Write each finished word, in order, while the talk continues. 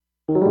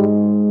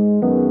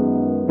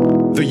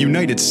The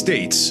United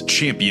States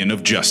champion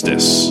of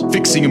justice,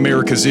 fixing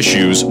America's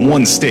issues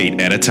one state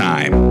at a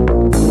time.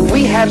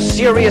 We have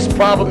serious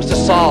problems to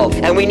solve,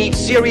 and we need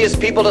serious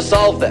people to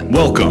solve them.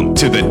 Welcome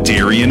to the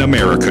Darien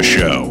America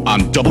Show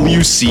on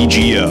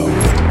WCGO.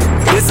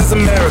 This is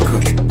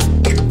America.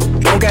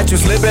 Don't catch you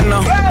slipping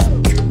now.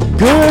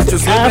 Good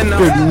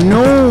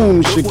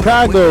afternoon,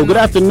 Chicago. Good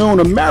afternoon,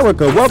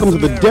 America. Welcome to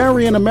the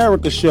Darien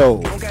America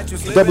Show.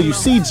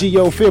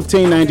 WCGO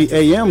 1590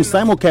 AM,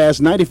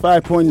 simulcast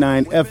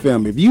 95.9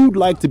 FM. If you'd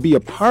like to be a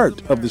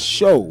part of the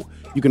show,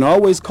 you can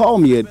always call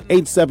me at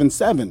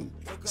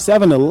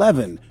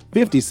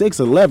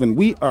 877-711-5611.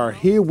 We are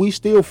here. We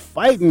still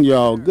fighting,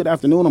 y'all. Good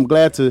afternoon. I'm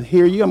glad to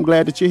hear you. I'm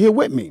glad that you're here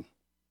with me.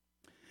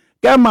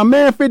 Got my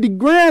man 50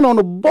 Grand on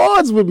the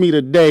boards with me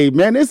today,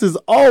 man. This is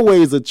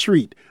always a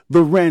treat.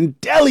 The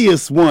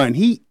Randelius one.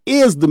 He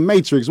is the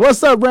Matrix.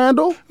 What's up,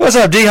 Randall? What's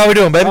up, D? How we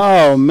doing, baby?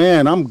 Oh,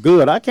 man, I'm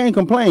good. I can't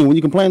complain. When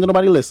you complain,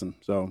 nobody listen.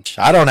 So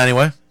I don't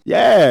anyway.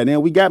 Yeah, and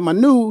then we got my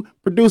new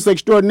producer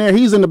extraordinaire.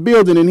 He's in the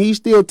building, and he's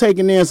still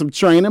taking in some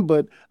training,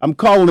 but I'm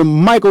calling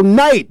him Michael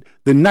Knight,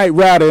 the night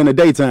rider in the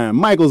daytime.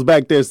 Michael's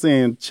back there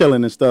saying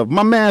chilling and stuff.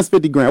 My man's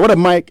 50 Grand. What up,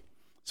 Mike?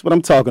 That's what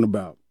I'm talking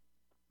about.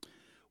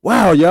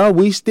 Wow, y'all,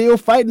 we still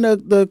fighting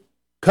the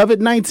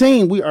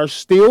COVID-19. We are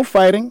still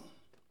fighting.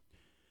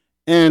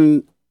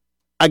 And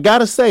I got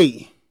to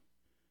say,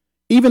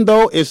 even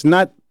though it's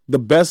not the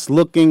best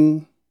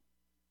looking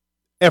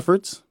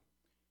efforts,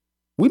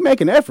 we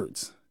making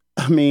efforts.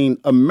 I mean,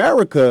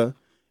 America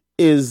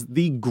is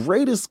the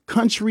greatest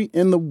country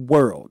in the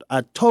world.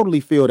 I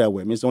totally feel that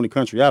way. I mean, it's the only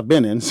country I've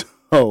been in.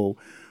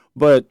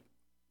 But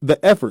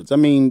the efforts, I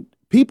mean,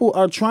 people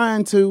are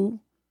trying to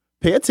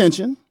pay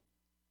attention.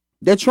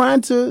 They're trying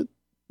to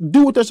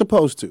do what they're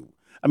supposed to.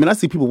 I mean, I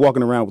see people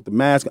walking around with the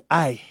mask.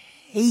 I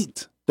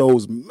hate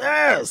those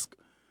masks,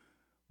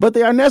 but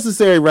they are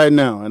necessary right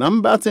now. And I'm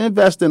about to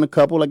invest in a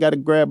couple. I got to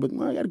grab 3. I'm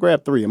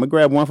gonna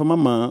grab one for my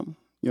mom.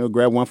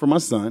 Grab one for my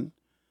son,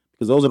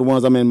 because those are the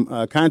ones I'm in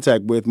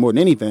contact with more than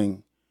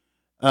anything.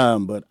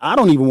 But I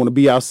don't even want to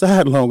be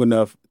outside long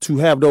enough to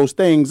have those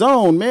things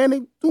on. Man,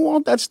 they don't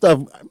want that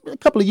stuff. A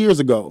couple of years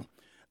ago,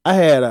 I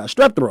had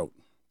strep throat.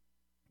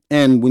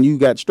 And when you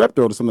got strep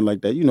throat or something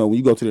like that, when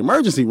you go to the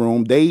emergency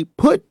room, they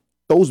put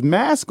those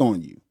masks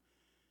on you.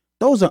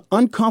 Those are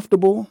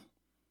uncomfortable.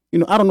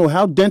 I don't know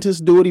how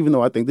dentists do it, even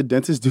though I think the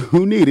dentists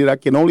do need it. I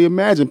can only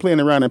imagine playing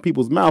around in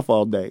people's mouth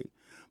all day.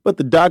 But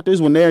the doctors,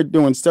 when they're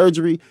doing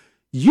surgery,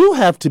 you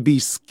have to be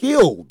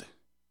skilled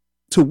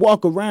to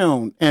walk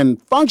around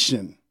and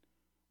function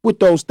with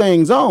those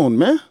things on,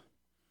 man.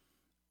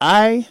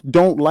 I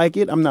don't like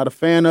it. I'm not a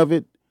fan of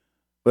it,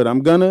 but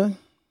I'm going to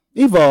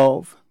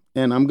evolve.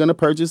 And I'm going to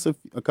purchase a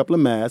couple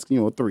of masks,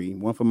 3.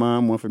 One for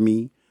mom, one for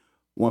me,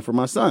 one for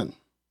my son.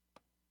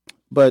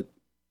 But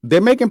they're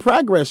making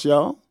progress,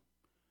 y'all.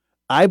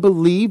 I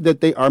believe that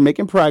they are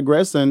making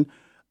progress. And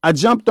I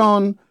jumped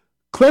on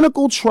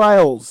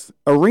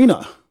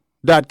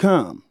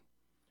clinicaltrialsarena.com,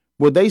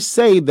 where they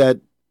say that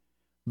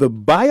the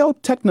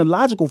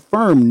biotechnological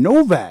firm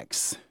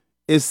Novavax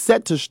is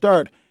set to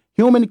start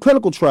human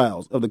clinical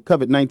trials of the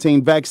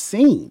COVID-19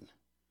 vaccine.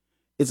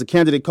 It's a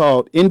candidate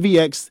called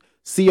NVX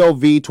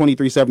COV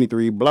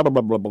 2373, blah, blah,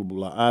 blah, blah, blah,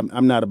 blah.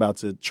 I'm not about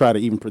to try to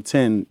even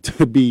pretend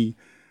to be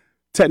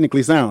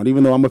technically sound,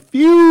 even though I'm a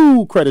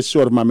few credits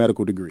short of my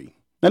medical degree.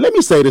 Now, let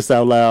me say this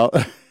out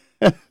loud.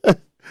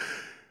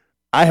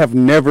 I have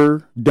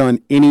never done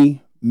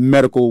any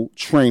medical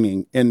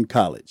training in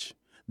college.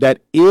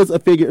 That is a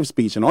figure of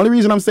speech. And the only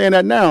reason I'm saying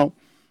that now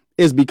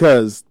is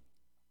because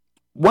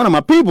one of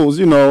my peoples,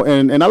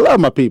 and I love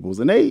my peoples.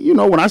 And they,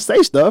 when I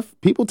say stuff,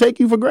 people take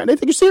you for granted.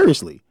 They take you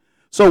seriously.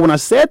 So when I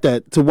said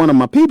that to one of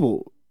my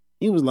people,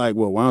 he was like,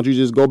 well, why don't you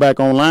just go back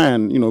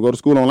online, go to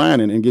school online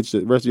and get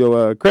the rest of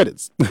your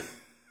credits.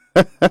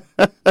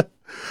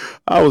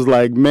 I was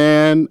like,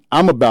 man,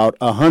 I'm about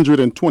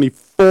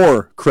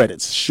 124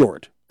 credits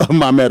short of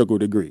my medical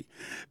degree.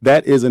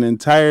 That is an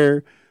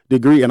entire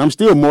degree. And I'm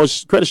still more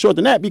credits short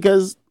than that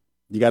because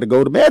you got to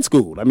go to med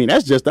school. I mean,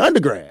 that's just the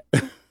undergrad.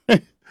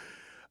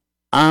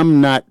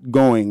 I'm not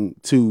going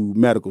to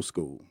medical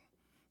school.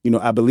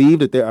 I believe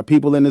that there are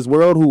people in this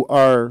world who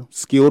are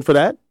skilled for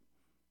that.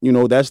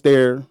 That's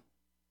their,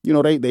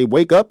 they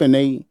wake up and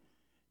they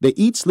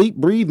eat, sleep,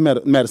 breathe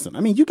medicine. I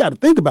mean, you got to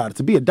think about it.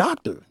 To be a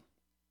doctor,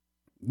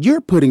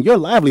 you're putting your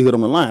livelihood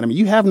on the line. I mean,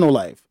 you have no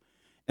life.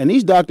 And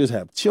these doctors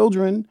have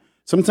children.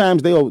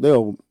 Sometimes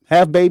they'll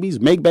have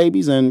babies, make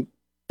babies, and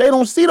they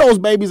don't see those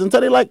babies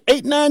until they're like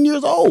 8, 9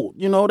 years old.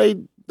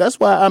 That's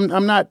why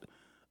I'm not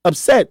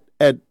upset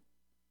at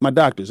my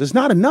doctors. It's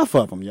not enough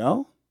of them,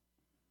 y'all.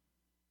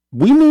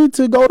 We need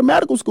to go to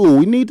medical school.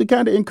 We need to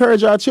kind of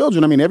encourage our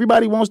children. I mean,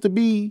 everybody wants to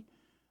be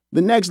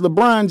the next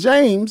LeBron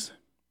James,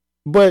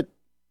 but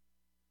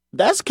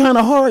that's kind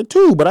of hard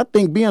too. But I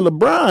think being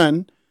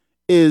LeBron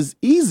is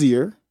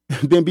easier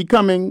than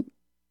becoming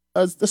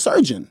a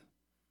surgeon.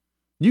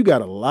 You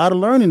got a lot of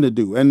learning to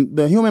do. And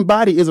the human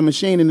body is a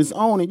machine in its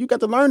own, and you got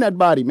to learn that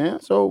body,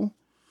 man. So,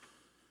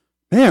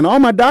 man, all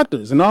my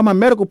doctors and all my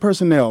medical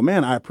personnel,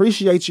 man, I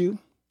appreciate you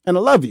and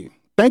I love you.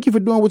 Thank you for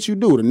doing what you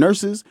do. The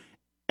nurses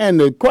and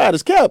the quiet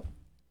is kept.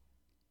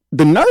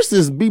 The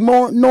nurses be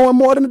knowing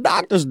more than the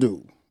doctors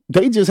do.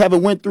 They just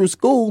haven't went through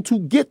school to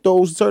get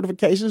those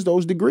certifications,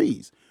 those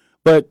degrees.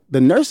 But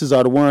the nurses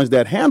are the ones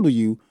that handle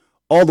you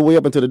all the way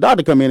up until the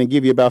doctor come in and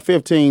give you about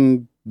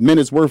 15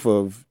 minutes worth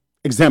of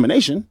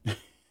examination.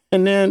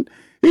 And then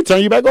he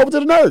turn you back over to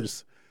the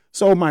nurse.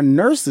 So my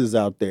nurses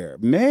out there,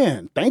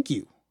 man, thank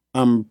you.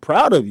 I'm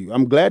proud of you.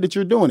 I'm glad that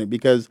you're doing it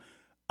because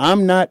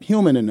I'm not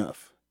human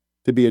enough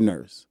to be a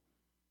nurse.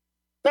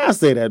 Now I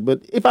say that,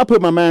 but if I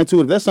put my mind to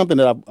it, if that's something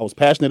that I was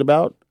passionate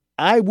about,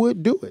 I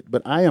would do it.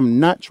 But I am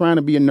not trying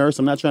to be a nurse.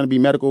 I'm not trying to be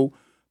medical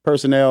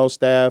personnel,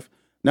 staff,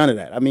 none of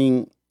that. I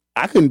mean,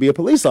 I couldn't be a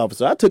police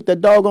officer. I took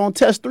that doggone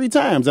test 3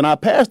 times, and I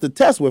passed the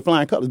test with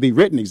flying colors. The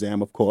written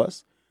exam, of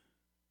course.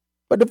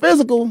 But the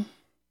physical,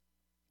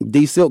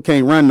 D Silk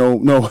can't run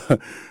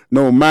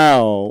no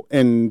mile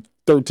in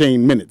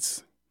 13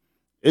 minutes.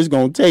 It's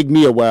going to take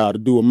me a while to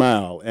do a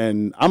mile.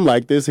 And I'm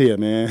like this here,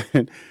 man.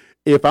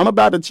 If I'm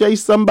about to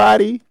chase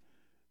somebody,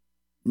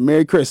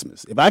 Merry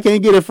Christmas. If I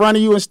can't get in front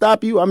of you and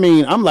stop you, I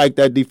mean, I'm like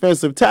that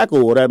defensive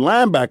tackle or that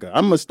linebacker.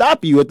 I'm going to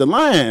stop you at the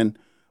line.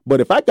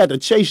 But if I got to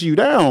chase you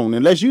down,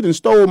 unless you done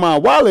stole my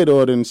wallet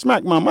or done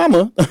smacked my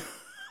mama,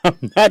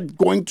 I'm not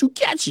going to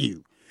catch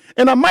you.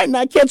 And I might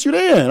not catch you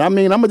then. I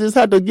mean, I'm going to just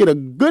have to get a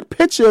good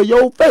picture of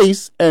your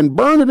face and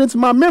burn it into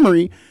my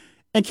memory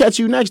and catch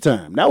you next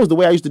time. That was the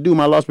way I used to do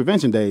my loss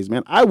prevention days,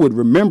 man. I would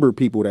remember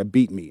people that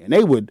beat me, and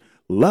they would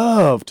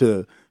love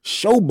to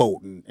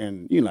showboat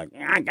and you know, like,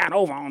 I got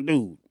over on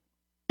dude.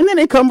 And then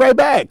they come right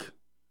back.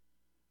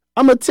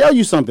 I'm going to tell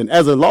you something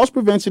as a loss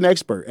prevention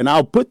expert, and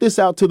I'll put this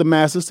out to the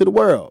masses, to the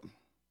world.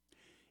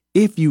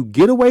 If you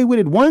get away with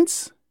it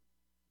once,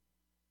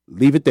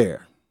 leave it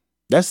there.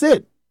 That's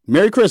it.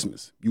 Merry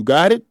Christmas. You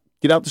got it.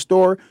 Get out the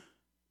store.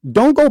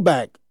 Don't go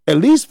back at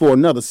least for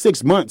another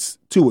 6 months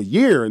to a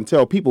year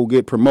until people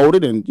get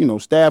promoted and, you know,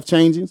 staff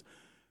changes.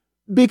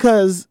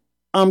 Because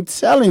I'm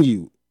telling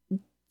you,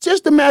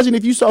 just imagine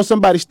if you saw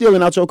somebody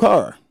stealing out your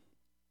car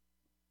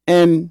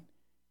and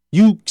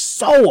you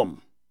saw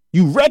them,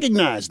 you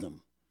recognized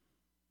them,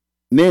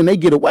 and then they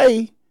get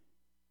away.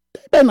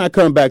 They better not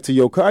come back to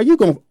your car. You're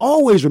going to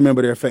always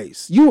remember their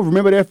face. You will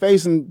remember their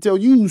face until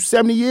you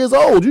 70 years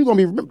old. You're going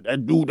to be remember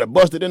that dude that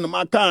busted into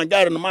my car and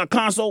got into my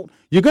console.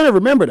 You're going to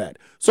remember that.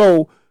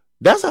 So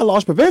that's how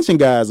loss prevention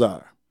guys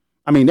are.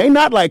 I mean, they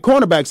not like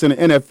cornerbacks in the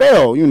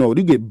NFL. You know,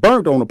 you get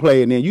burnt on a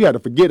play, and then you have to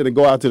forget it and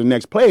go out to the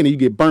next play, and then you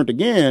get burnt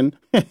again.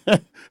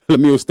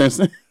 Lemieux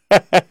Stinson.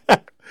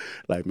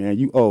 Like, man,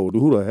 you old.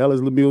 Who the hell is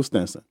Lemieux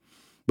Stinson?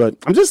 But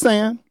I'm just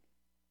saying,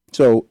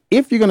 so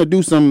if you're going to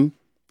do some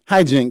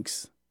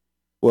hijinks,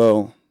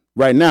 well,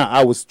 right now,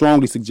 I would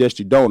strongly suggest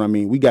you don't. I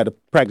mean, we got to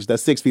practice that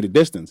 6 feet of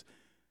distance.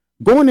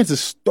 Going into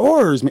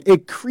stores, man,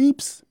 it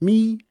creeps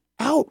me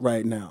out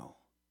right now.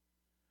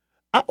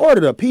 I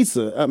ordered a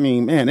pizza. I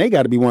mean, man, they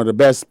got to be one of the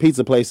best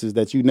pizza places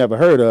that you never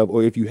heard of,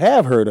 or if you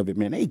have heard of it,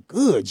 man, they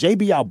good.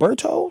 JB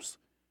Alberto's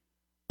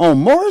on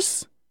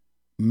Morris,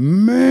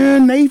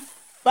 man, they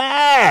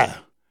fire.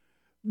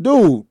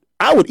 Dude,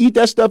 I would eat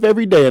that stuff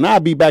every day, and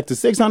I'd be back to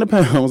 600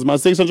 pounds, my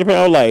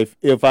 600-pound life,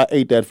 if I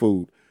ate that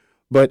food.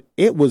 But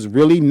it was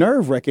really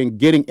nerve-wracking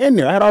getting in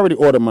there. I had already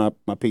ordered my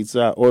pizza.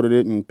 I ordered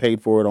it and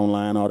paid for it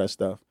online, all that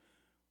stuff.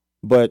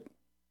 But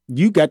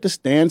you got to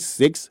stand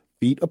 6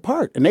 feet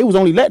apart. And they was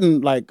only letting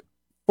like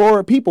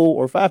 4 people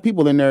or 5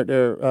 people in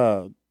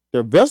their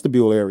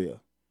vestibule area.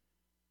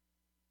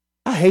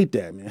 I hate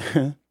that,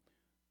 man.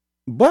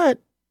 But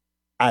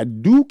I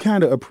do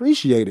kind of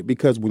appreciate it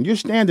because when you're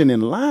standing in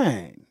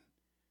line,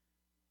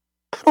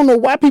 I don't know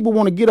why people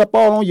want to get up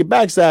all on your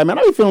backside, man.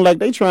 I be feeling like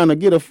they trying to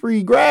get a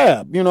free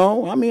grab, you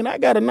know. I mean, I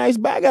got a nice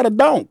back, I got a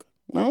donk.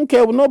 I don't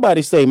care what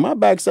nobody say. My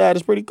backside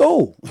is pretty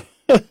cool.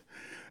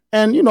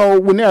 And, you know,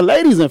 when there are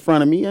ladies in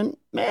front of me, and,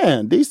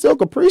 man, D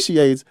Silk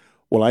appreciates,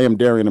 well, I am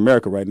Darian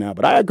America right now,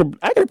 but I can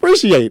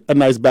appreciate a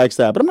nice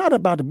backside. But I'm not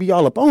about to be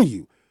all up on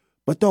you.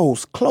 But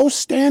those close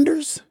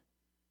standers,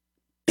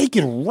 they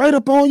get right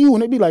up on you,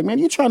 and they be like, man,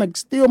 you trying to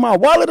steal my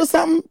wallet or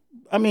something?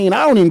 I mean,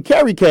 I don't even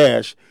carry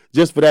cash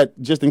just for that,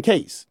 just in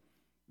case.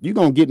 You're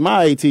going to get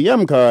my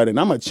ATM card, and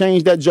I'm going to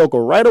change that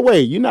joker right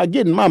away. You're not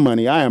getting my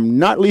money. I am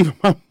not leaving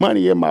my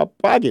money in my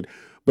pocket.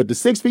 But the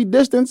 6 feet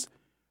distance,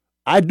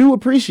 I do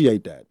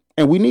appreciate that.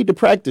 And we need to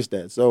practice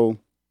that. So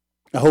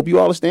I hope you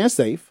all are staying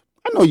safe.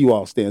 I know you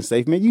all staying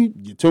safe, man.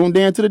 You tuned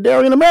in to the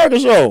Darian America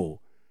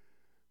show.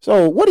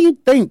 So what do you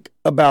think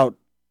about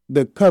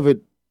the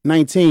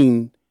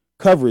COVID-19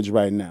 coverage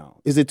right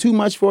now? Is it too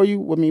much for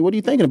you? I mean, what are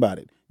you thinking about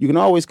it? You can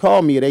always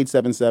call me at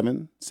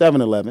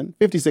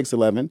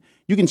 877-711-5611.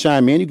 You can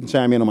chime in. You can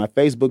chime in on my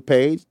Facebook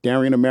page,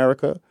 Darian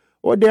America,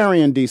 or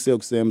Darian D.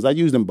 Silk Sims. I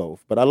use them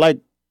both. But I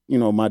like, you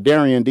know, my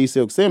Darian D.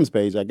 Silk Sims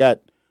page. I got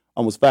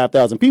almost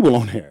 5,000 people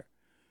on there.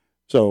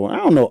 So I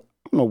don't know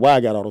why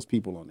I got all those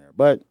people on there.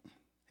 But,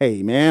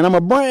 hey, man, I'm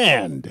a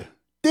brand.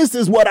 This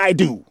is what I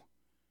do.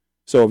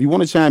 So if you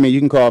want to chime in,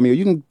 you can call me or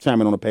you can chime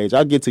in on the page.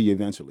 I'll get to you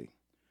eventually.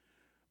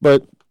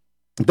 But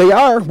they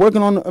are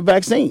working on a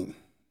vaccine.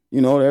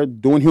 They're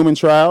doing human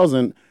trials.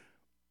 And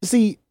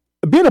see,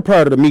 being a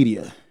part of the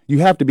media, you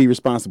have to be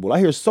responsible. I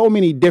hear so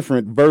many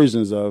different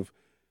versions of,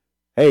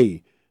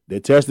 hey, they're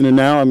testing it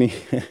now. I mean,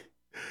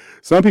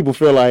 some people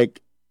feel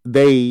like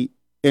they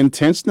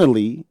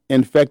intentionally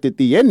infected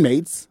the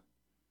inmates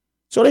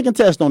so they can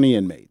test on the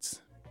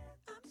inmates.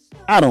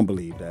 I don't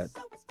believe that.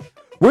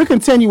 We're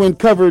continuing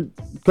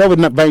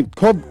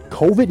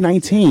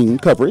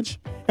COVID-19 coverage,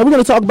 and we're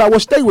going to talk about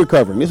what state we're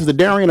covering. This is the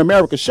Darian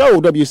America Show,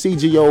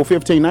 WCGO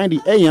 1590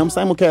 AM,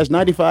 simulcast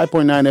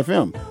 95.9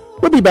 FM.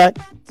 We'll be back.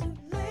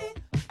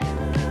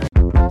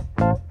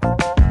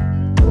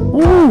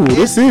 Ooh,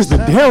 this is the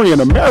Darian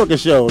America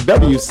Show,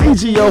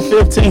 WCGO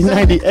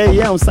 1590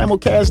 AM,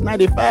 simulcast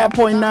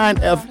 95.9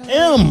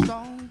 FM.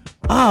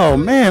 Oh,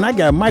 man, I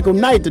got Michael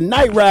Knight, the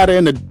Night Rider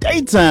in the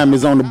daytime,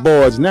 is on the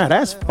boards now.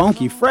 That's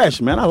funky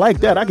fresh, man. I like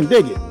that. I can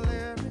dig it.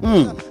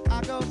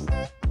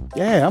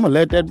 Yeah, I'm going to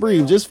let that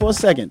breathe just for a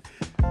second.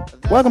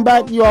 Welcome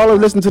back. You all are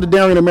listening to the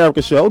Darian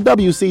America Show,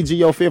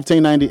 WCGO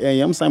 1590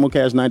 AM,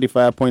 simulcast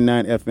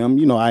 95.9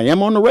 FM. I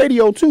am on the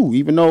radio, too,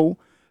 even though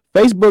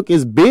Facebook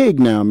is big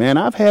now, man.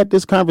 I've had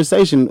this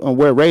conversation on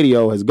where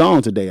radio has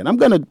gone today, and I'm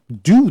going to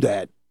do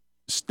that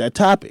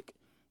topic.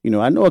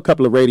 I know a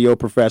couple of radio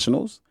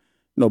professionals.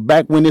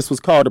 Back when this was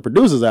called the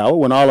Producer's Hour,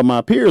 when all of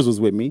my peers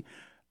was with me,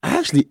 I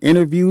actually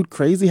interviewed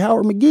Crazy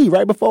Howard McGee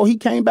right before he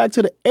came back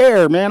to the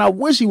air, man. I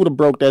wish he would have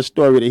broke that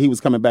story that he was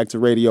coming back to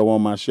radio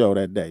on my show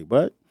that day,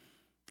 but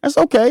that's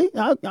okay.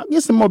 I'll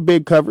get some more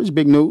big coverage,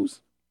 big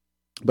news.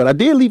 But I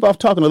did leave off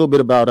talking a little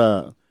bit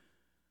about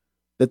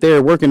that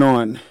they're working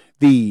on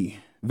the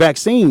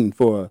vaccine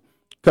for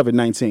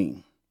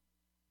COVID-19.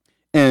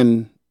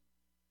 And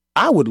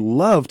I would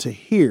love to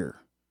hear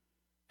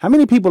how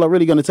many people are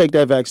really going to take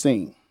that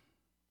vaccine.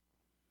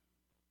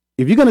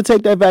 If you're going to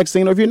take that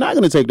vaccine, or if you're not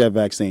going to take that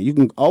vaccine, you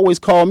can always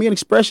call me and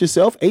express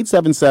yourself,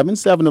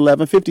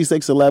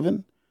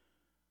 877-711-5611.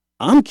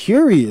 I'm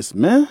curious,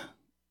 man,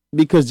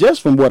 because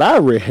just from what I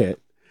read,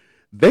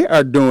 they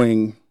are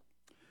doing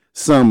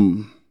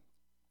some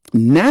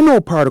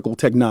nanoparticle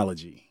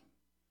technology.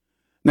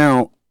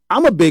 Now,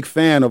 I'm a big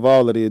fan of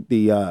all of the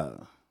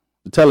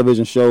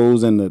television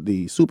shows and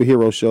the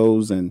superhero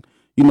shows, and,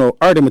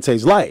 art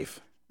imitates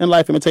life, and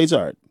life imitates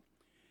art.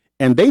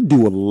 And they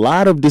do a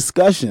lot of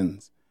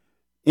discussions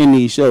in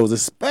these shows,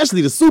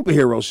 especially the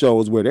superhero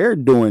shows where they're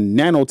doing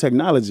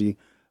nanotechnology. I'm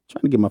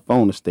trying to get my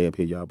phone to stay up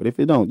here, y'all. But if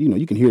it don't,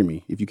 you can hear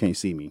me if you can't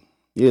see me.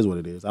 It is what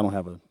it is. I don't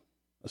have a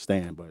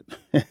stand, but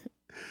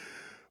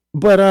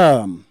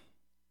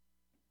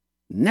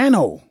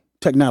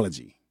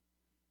nanotechnology.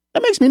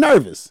 That makes me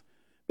nervous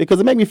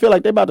because it makes me feel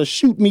like they're about to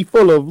shoot me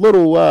full of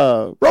little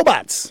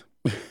robots.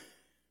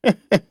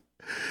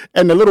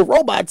 And the little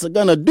robots are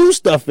gonna do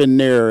stuff in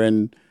there,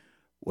 and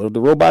what if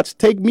the robots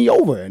take me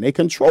over and they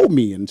control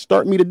me and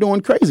start me to doing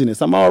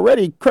craziness? I'm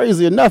already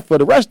crazy enough for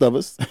the rest of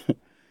us.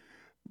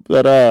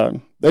 But at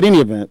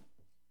any event,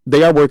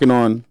 they are working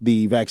on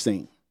the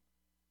vaccine.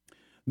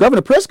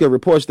 Governor Pritzker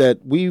reports that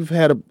we've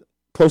had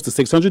close to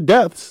 600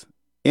 deaths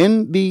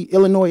in the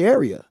Illinois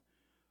area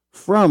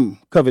from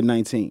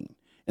COVID-19.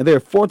 And there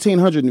are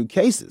 1,400 new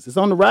cases. It's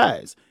on the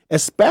rise,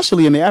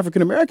 especially in the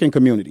African-American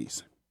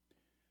communities.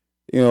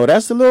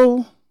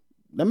 That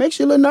makes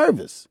you a little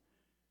nervous.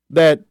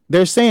 That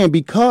they're saying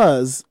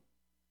because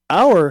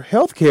our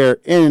healthcare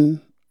in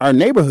our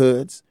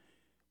neighborhoods,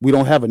 we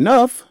don't have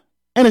enough,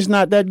 and it's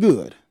not that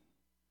good.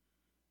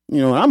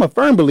 I'm a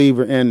firm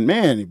believer in,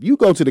 man, if you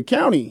go to the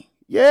county,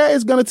 yeah,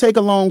 it's going to take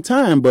a long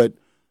time, but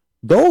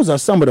those are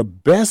some of the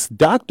best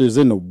doctors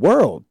in the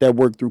world that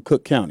work through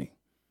Cook County.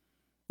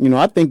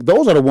 I think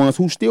those are the ones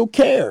who still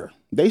care.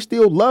 They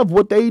still love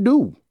what they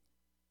do.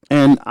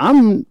 And I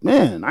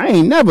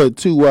ain't never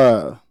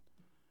too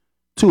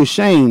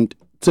ashamed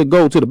to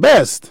go to the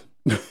best.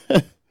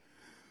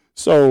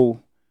 So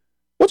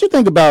what you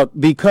think about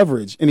the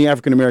coverage in the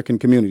African-American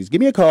communities? Give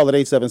me a call at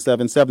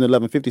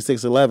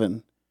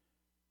 877-711-5611.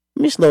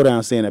 Let me slow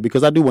down saying that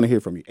because I do want to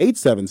hear from you.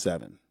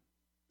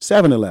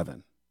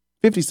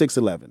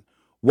 877-711-5611.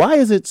 Why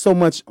is it so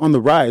much on the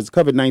rise?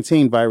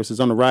 COVID-19 virus is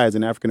on the rise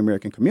in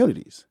African-American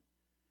communities.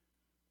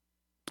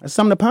 That's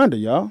something to ponder,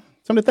 y'all.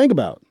 Something to think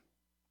about.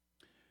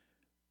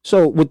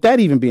 So with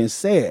that even being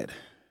said,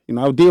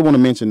 I did want to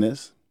mention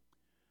this.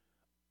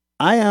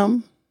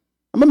 I'm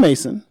a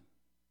Mason.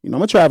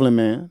 I'm a traveling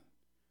man.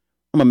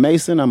 I'm a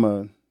Mason. I'm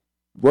a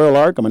Royal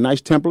Ark. I'm a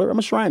Knights Templar. I'm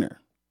a Shriner.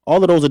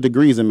 All of those are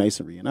degrees in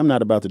Masonry. And I'm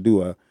not about to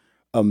do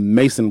a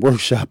Mason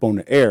workshop on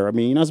the air. I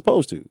mean, you're not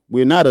supposed to.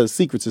 We're not a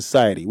secret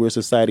society. We're a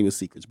society with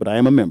secrets, but I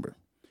am a member.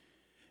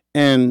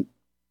 And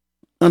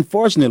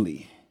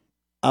unfortunately,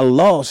 I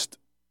lost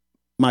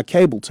my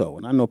cable toe.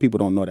 And I know people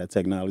don't know that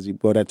technology,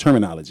 but that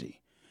terminology.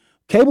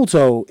 Cable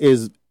toe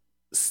is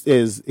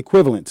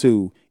equivalent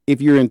to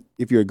if you're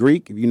a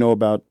Greek, if you know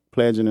about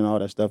pledging and all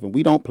that stuff, and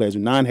we don't pledge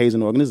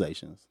non-hazing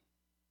organizations.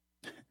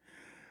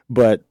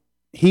 But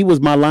he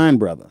was my line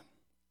brother.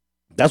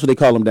 That's what they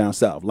call them down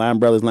south. Line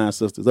brothers, line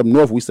sisters. Up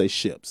north, we say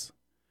ships.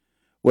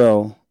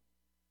 Well,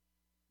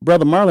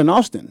 brother Marlon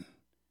Austin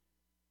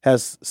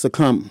has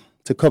succumbed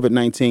to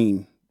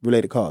COVID-19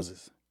 related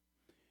causes.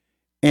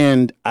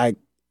 And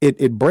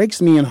it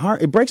breaks me in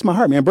heart. It breaks my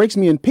heart, man. It breaks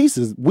me in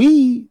pieces.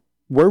 We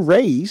were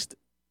raised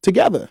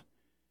together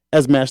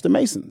as master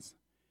masons,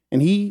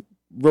 and he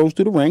rose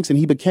through the ranks and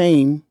he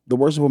became the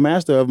worshipful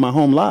master of my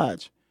home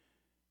lodge.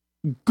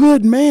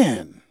 Good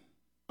man,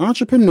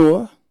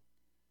 entrepreneur,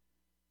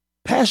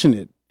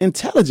 passionate,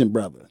 intelligent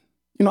brother.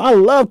 You know, I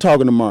love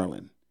talking to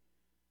Marlon,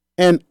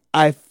 and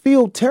I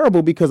feel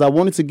terrible because I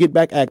wanted to get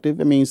back active.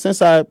 I mean,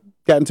 since I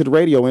got into the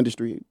radio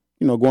industry,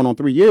 you know, going on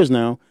 3 years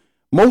now,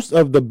 most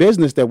of the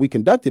business that we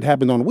conducted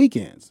happened on the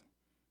weekends.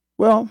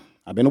 Well,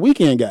 I've been a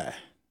weekend guy,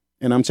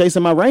 and I'm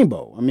chasing my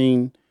rainbow. I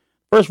mean,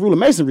 first rule of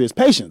masonry is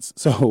patience.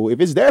 So if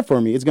it's there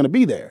for me, it's going to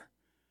be there.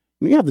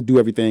 You have to do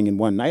everything in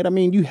one night. I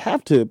mean, you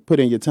have to put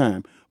in your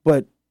time.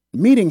 But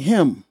meeting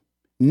him,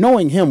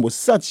 knowing him was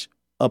such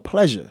a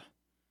pleasure.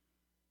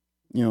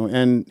 You know,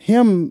 and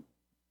him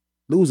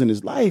losing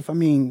his life, I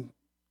mean,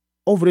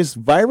 over this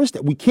virus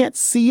that we can't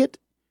see it.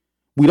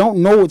 We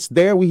don't know it's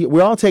there.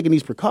 We're all taking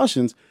these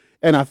precautions.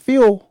 And I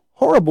feel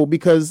horrible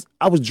because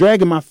I was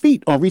dragging my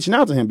feet on reaching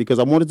out to him because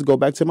I wanted to go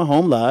back to my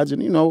home lodge.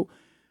 And, you know,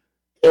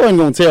 he wasn't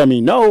going to tell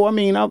me no. I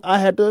mean, I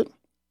had to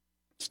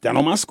stand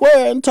on my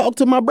square and talk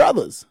to my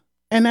brothers.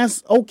 And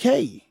that's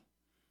okay.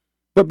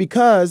 But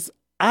because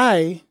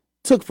I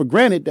took for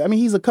granted, I mean,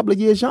 he's a couple of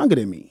years younger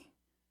than me.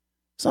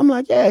 So I'm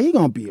like, yeah, he's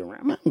going to be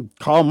around. I'm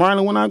call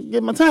Marlon when I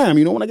get my time,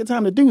 you know, when I get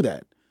time to do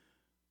that.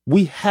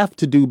 We have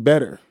to do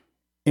better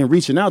in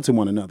reaching out to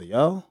one another,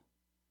 y'all.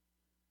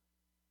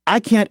 I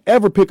can't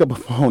ever pick up a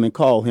phone and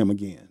call him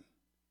again.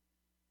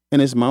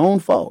 And it's my own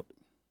fault.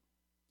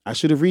 I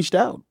should have reached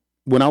out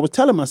when I was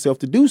telling myself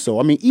to do so.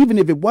 I mean, even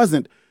if it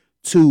wasn't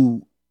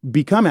to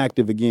become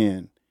active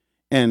again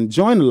and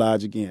join the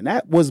lodge again,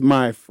 that was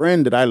my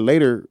friend that I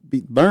later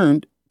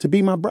learned to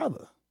be my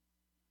brother.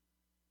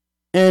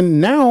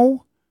 And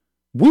now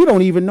we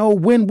don't even know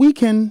when we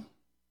can,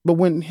 but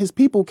when his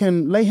people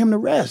can lay him to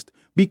rest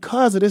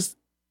because of this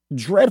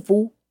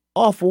dreadful,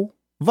 awful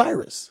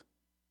virus.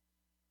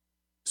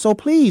 So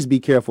please be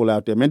careful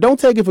out there, man. Don't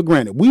take it for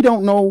granted. We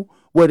don't know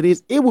what it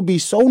is. It would be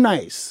so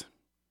nice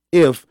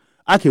if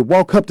I could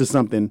walk up to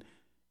something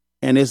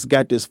and it's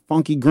got this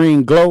funky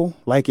green glow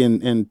like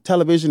in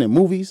television and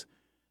movies.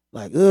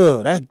 Like,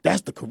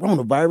 that's the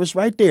coronavirus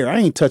right there. I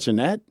ain't touching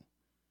that.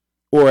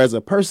 Or as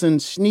a person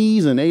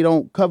sneeze and they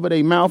don't cover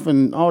their mouth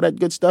and all that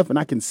good stuff and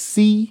I can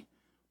see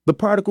the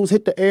particles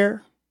hit the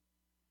air.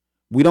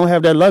 We don't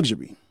have that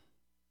luxury.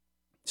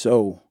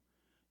 So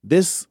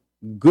this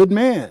good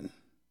man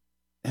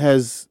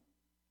has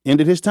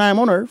ended his time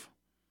on earth,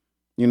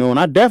 you know, and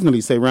I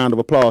definitely say round of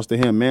applause to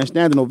him, man.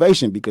 Standing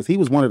ovation because he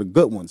was one of the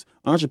good ones.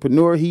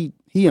 Entrepreneur, he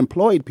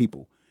employed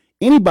people.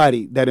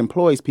 Anybody that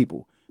employs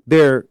people,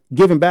 they're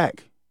giving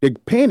back. They're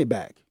paying it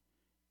back.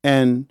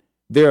 And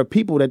there are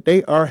people that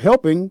they are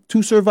helping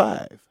to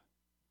survive.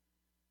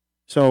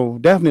 So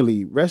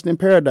definitely rest in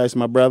paradise,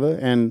 my brother.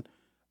 And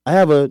I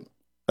have a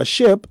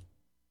ship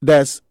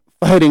that's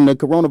fighting the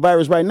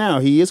coronavirus right now.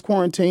 He is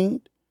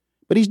quarantined,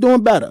 but he's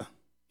doing better.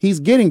 He's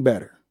getting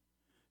better.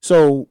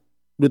 So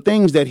the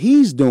things that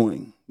he's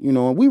doing, you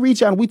know, and we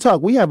reach out and we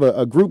talk. We have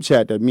a group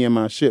chat that me and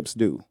my ships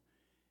do.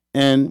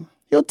 And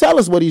he'll tell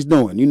us what he's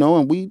doing, you know,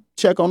 and we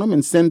check on him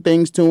and send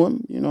things to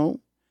him. You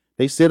know,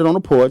 they sit on the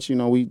porch. You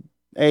know,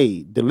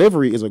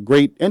 delivery is a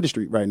great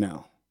industry right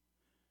now.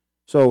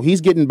 So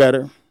he's getting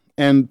better.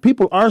 And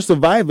people are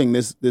surviving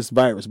this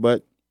virus,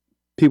 but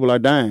people are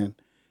dying.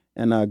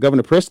 And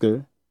Governor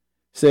Pritzker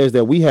says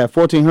that we have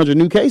 1,400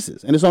 new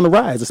cases, and it's on the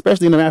rise,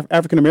 especially in the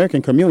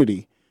African-American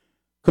community.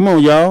 Come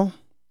on, y'all.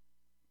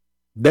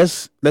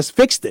 Let's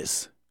fix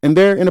this. And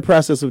they're in the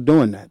process of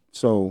doing that.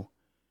 So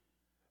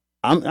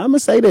I'm going to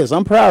say this.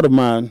 I'm proud of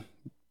my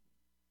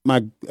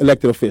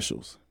elected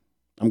officials.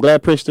 I'm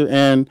glad Pritzker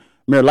and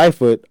Mayor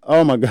Lightfoot,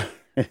 oh, my God,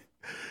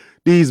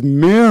 these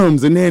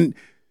memes and then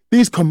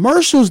these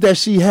commercials that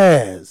she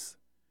has.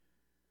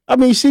 I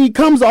mean, she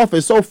comes off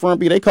as so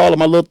frumpy. They call her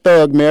my little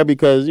thug mayor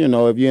because, you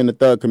know, if you're in the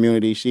thug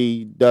community,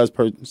 she does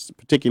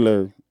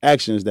particular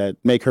actions that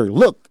make her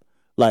look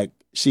like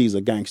she's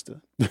a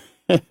gangster.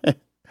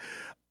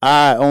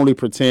 I only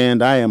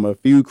pretend. I am a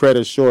few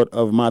credits short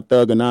of my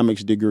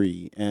thugonomics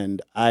degree,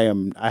 and I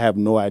have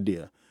no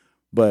idea.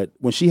 But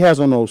when she has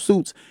on those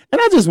suits,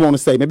 and I just want to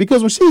say, man,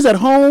 because when she's at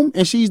home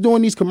and she's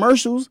doing these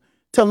commercials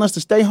telling us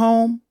to stay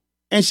home,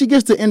 and she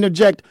gets to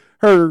interject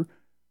her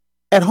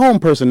at-home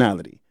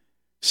personality.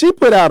 She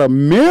put out a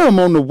meme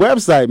on the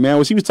website, man,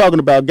 when she was talking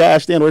about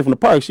guys staying away from the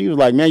park. She was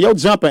like, man, your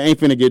jumper ain't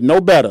finna get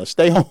no better.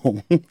 Stay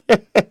home.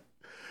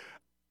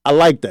 I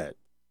like that.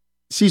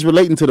 She's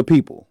relating to the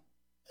people.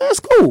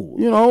 That's cool,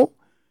 you know.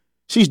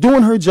 She's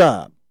doing her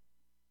job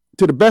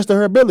to the best of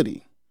her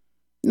ability.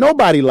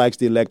 Nobody likes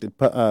the elected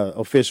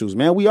officials,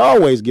 man. We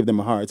always give them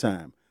a hard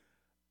time.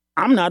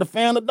 I'm not a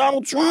fan of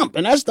Donald Trump,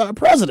 and that's our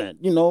president.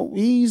 You know,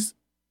 he's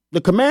the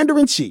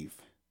commander-in-chief.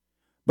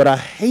 But I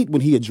hate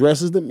when he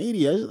addresses the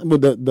media,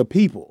 with the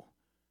people.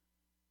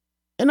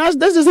 And that's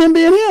just him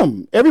being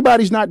him.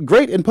 Everybody's not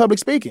great in public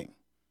speaking.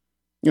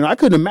 I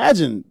couldn't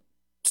imagine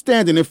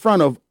standing in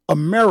front of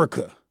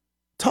America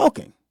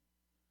talking.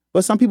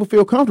 But some people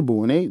feel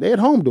comfortable and they at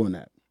home doing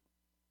that.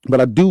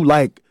 But I do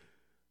like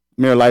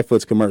Mayor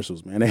Lightfoot's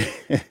commercials, man.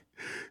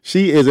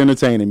 She is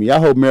entertaining me. I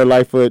hope Mayor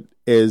Lightfoot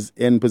is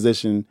in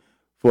position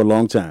for a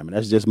long time. And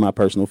that's just my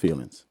personal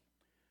feelings.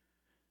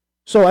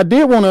 So I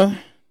did want to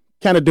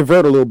kind of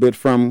divert a little bit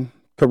from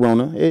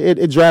Corona.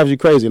 It drives you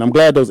crazy. And I'm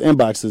glad those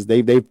inboxes,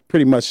 they've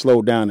pretty much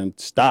slowed down and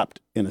stopped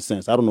in a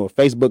sense. I don't know if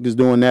Facebook is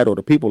doing that or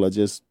the people are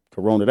just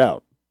Corona'd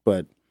out.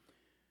 But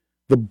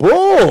the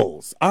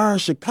Bulls, our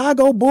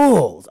Chicago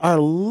Bulls, our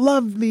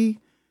lovely,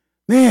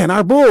 man,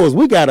 our Bulls,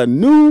 we got a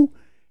new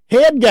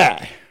head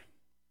guy.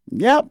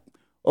 Yep.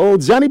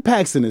 Old Johnny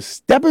Paxson is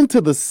stepping to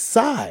the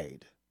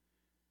side.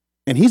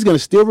 And he's going to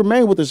still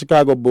remain with the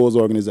Chicago Bulls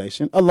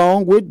organization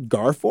along with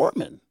Gar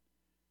Forman.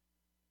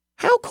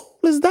 How cool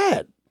is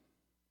that?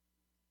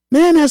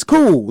 Man, that's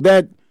cool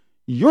that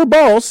your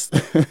boss,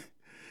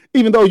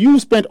 even though you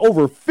spent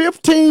over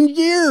 15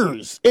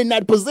 years in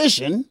that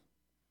position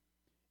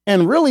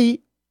and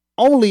really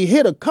only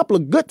hit a couple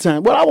of good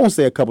times. Well, I won't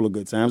say a couple of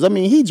good times. I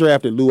mean, he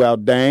drafted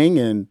Luol Deng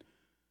and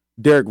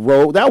Derrick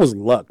Rose. That was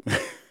luck.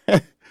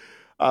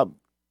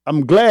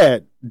 I'm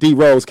glad D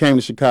Rose came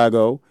to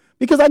Chicago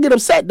because I get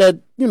upset that,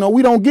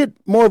 we don't get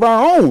more of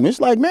our own. It's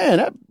like, man,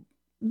 that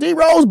D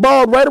Rose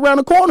balled right around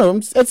the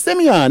corner at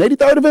Simeon,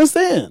 83rd of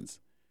Vincennes.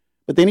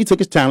 But then he took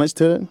his talents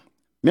to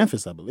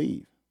Memphis, I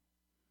believe.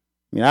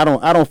 I mean,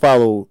 I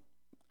follow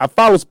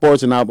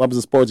sports and I was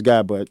a sports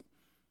guy, but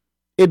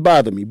it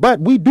bothered me. But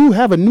we do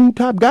have a new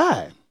top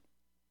guy.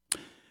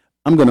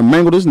 I'm going to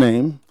mangle his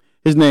name.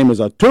 His name is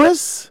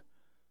Arturas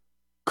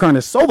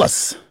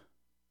Karnisovas.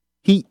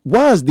 He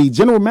was the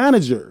general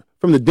manager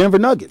from the Denver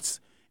Nuggets,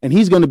 and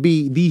he's going to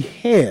be the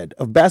head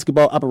of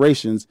basketball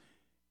operations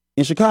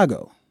in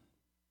Chicago.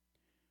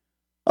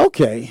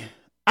 Okay,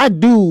 I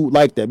do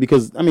like that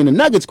because, the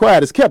Nuggets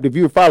quiet is kept if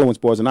you're following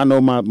sports, and I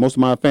know most of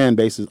my fan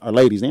bases are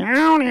ladies. And I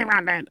don't hear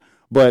about that.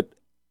 But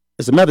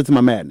it's a method to my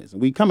madness,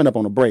 and we coming up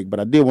on a break, but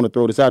I did want to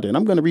throw this out there, and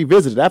I'm going to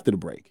revisit it after the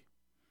break.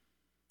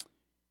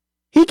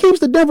 He keeps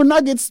the Denver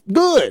Nuggets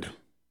good.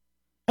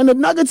 And the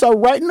Nuggets are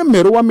right in the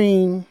middle.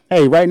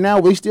 Hey, right now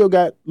we still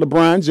got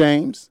LeBron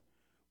James.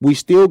 We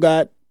still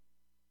got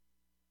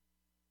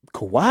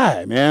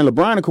Kawhi, man.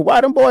 LeBron and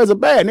Kawhi, them boys are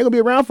bad. They're going to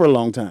be around for a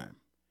long time.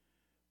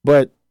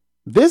 But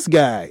this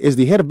guy is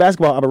the head of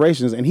basketball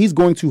operations, and he's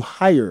going to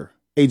hire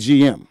a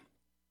GM.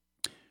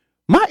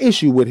 My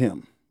issue with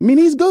him,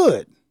 he's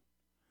good.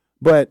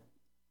 But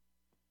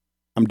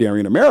I'm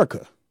Darien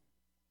America.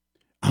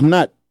 I'm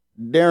not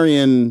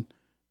Darien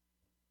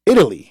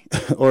Italy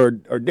or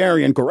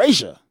Darien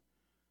Croatia.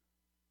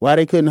 Why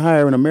they couldn't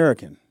hire an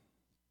American?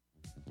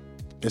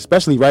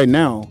 Especially right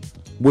now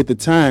with the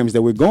times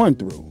that we're going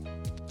through.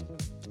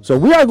 So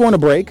we are going to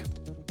break.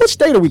 What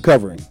state are we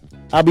covering?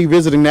 I'll be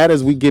visiting that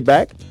as we get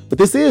back. But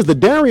this is the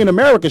Darien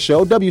America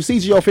Show,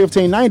 WCGO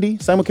 1590,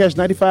 simulcast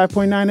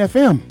 95.9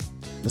 FM.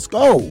 Let's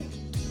go.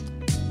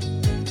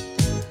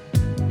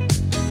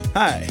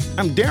 Hi,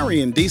 I'm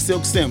Darian D.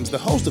 Silk Sims, the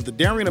host of the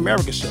Darien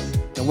America Show.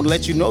 I want to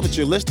let you know that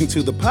you're listening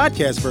to the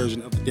podcast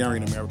version of the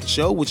Darien America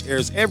Show, which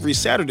airs every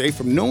Saturday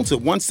from noon to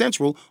 1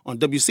 Central on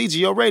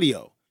WCGO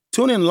Radio.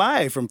 Tune in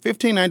live from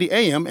 1590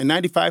 AM and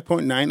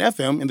 95.9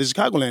 FM in the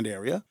Chicagoland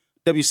area,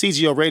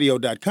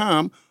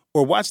 WCGOradio.com,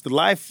 or watch the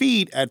live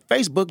feed at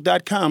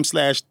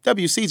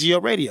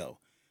Facebook.com/WCGO Radio.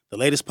 The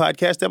latest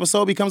podcast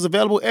episode becomes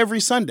available every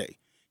Sunday.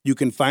 You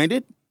can find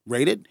it,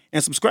 rate it,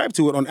 and subscribe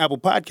to it on Apple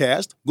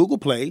Podcast, Google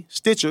Play,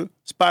 Stitcher,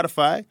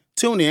 Spotify,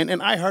 TuneIn,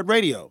 and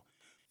iHeartRadio.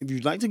 If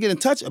you'd like to get in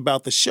touch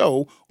about the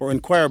show or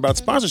inquire about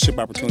sponsorship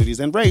opportunities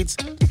and rates,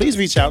 please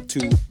reach out to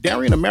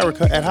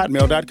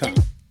DarienAmerica@hotmail.com.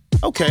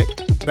 Okay,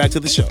 back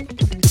to the show.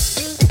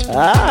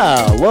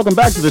 Welcome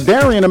back to the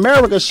Darien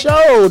America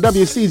Show,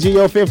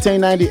 WCGO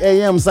 1590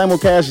 AM,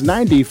 simulcast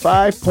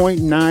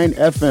 95.9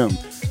 FM.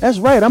 That's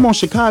right, I'm on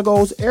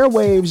Chicago's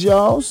airwaves,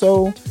 y'all.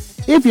 So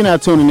if you're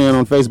not tuning in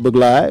on Facebook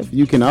Live,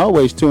 you can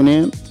always tune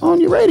in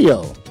on your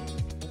radio.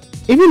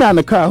 If you're not in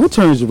the car, who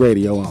turns your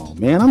radio on,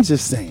 man? I'm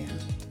just saying.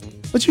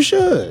 But you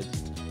should.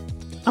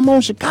 I'm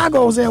on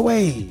Chicago's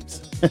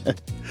airwaves.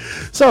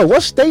 So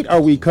what state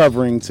are we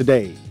covering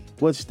today?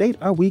 What state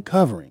are we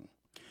covering?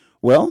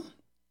 Well,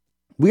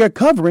 we are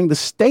covering the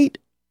state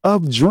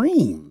of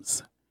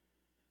dreams.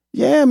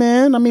 Yeah,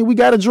 man. We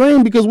got a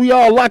dream because we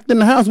all locked in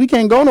the house. We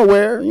can't go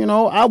nowhere.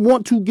 I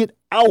want to get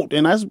out,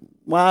 and that's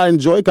why I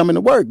enjoy coming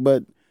to work.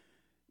 But,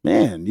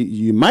 man,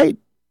 you might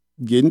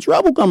get in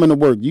trouble coming to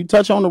work. You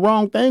touch on the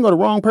wrong thing or the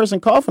wrong person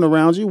coughing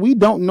around you. We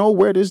don't know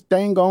where this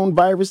dang on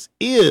virus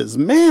is.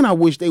 Man, I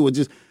wish they would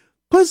just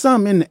put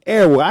something in the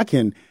air where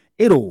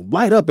it'll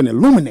light up and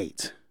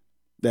illuminate.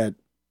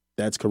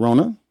 That's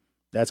Corona.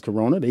 That's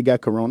Corona. They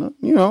got Corona.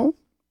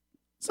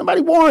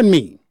 Somebody warned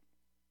me.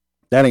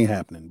 That ain't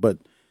happening, but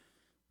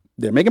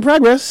they're making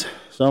progress.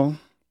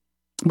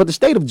 But the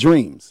state of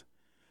dreams.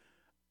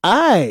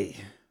 I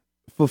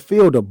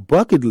fulfilled a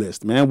bucket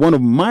list, man. One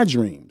of my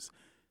dreams.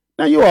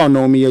 Now, you all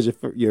know me as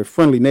your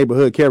friendly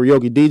neighborhood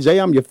karaoke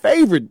DJ. I'm your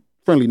favorite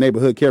friendly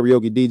neighborhood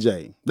karaoke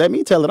DJ. Let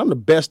me tell it, I'm the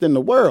best in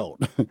the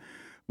world.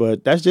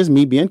 But that's just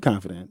me being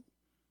confident.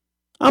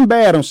 I'm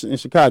bad in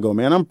Chicago,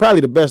 man. I'm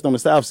probably the best on the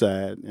South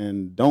Side.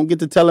 And don't get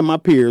to telling my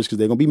peers because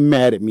they're going to be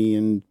mad at me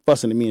and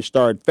fussing at me and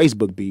start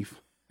Facebook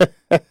beef.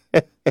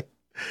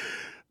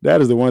 That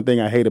is the one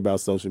thing I hate about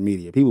social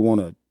media. People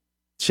want to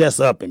chess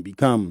up and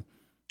become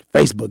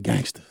Facebook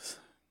gangsters.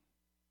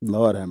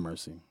 Lord have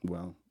mercy.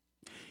 Well,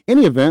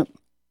 any event,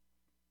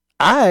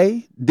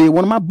 I did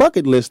one of my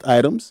bucket list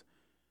items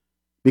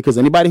because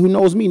anybody who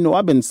knows me know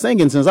I've been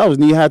singing since I was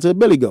knee-high to a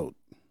billy goat.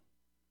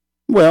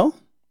 Well,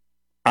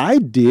 I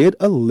did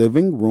a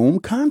living room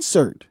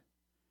concert.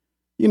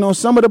 You know,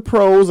 some of the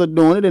pros are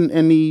doing it,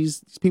 and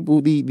these people,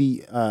 I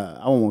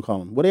don't want to call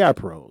them, well, they are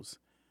pros,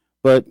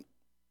 but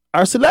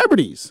are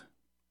celebrities.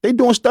 They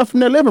doing stuff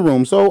from their living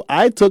room. So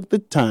I took the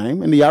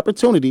time and the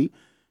opportunity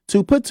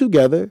to put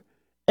together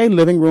a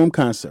living room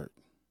concert.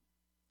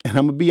 And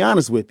I'm going to be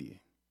honest with you.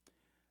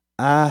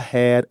 I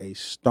had a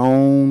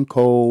stone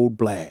cold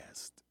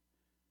blast.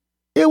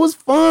 It was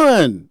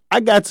fun.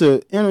 I got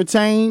to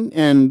entertain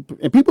and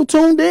people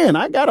tuned in.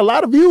 I got a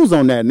lot of views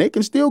on that, and they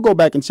can still go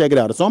back and check it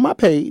out. It's on my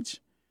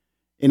page.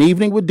 An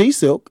Evening with D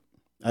Silk.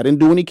 I didn't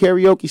do any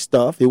karaoke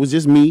stuff. It was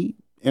just me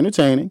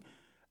entertaining.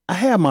 I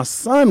had my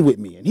son with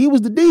me, and he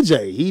was the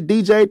DJ. He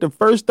DJ'd the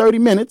first 30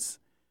 minutes.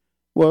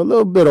 Well, a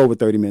little bit over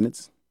 30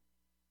 minutes.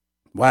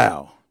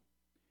 Wow.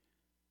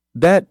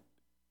 That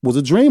was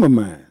a dream of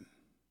mine.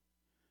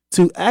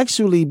 To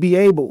actually be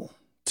able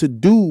to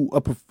do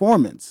a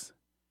performance.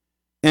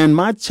 And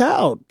my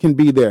child can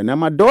be there. Now,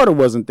 my daughter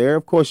wasn't there.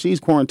 Of course, she's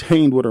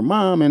quarantined with her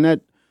mom, and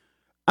that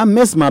I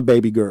miss my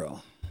baby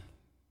girl.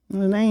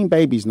 And they ain't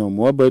babies no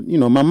more, but, you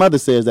know, my mother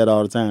says that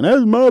all the time.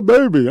 That's my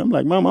baby. I'm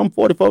like, Mom, I'm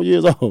 44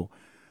 years old.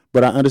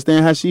 But I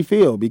understand how she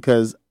feel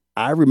because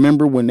I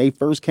remember when they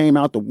first came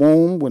out the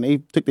womb, when they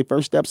took their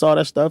first steps, all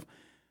that stuff.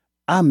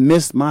 I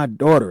miss my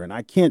daughter, and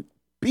I can't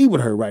be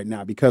with her right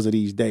now because of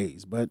these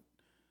days. But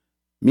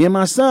me and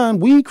my son,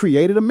 we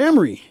created a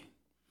memory,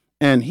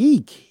 and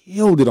he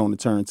killed it on the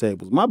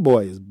turntables. My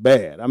boy is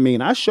bad. I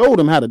mean, I showed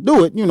him how to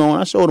do it, you know,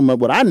 and I showed him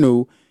what I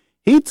knew.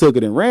 He took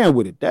it and ran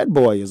with it. That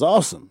boy is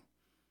awesome.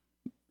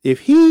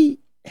 If he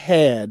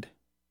had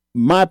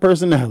my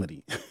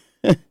personality,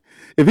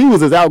 if he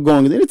was as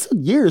outgoing, and it took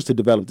years to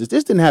develop this.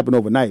 This didn't happen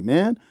overnight,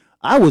 man.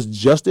 I was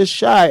just as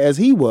shy as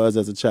he was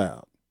as a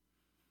child.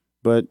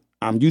 But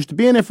I'm used to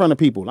being in front of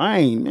people. I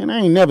ain't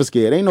never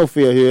scared. Ain't no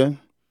fear here.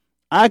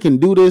 I can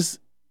do this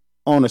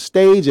on a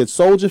stage at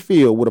Soldier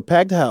Field with a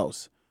packed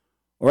house.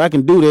 Or I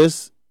can do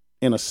this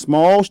in a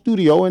small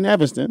studio in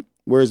Evanston,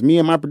 where it's me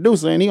and my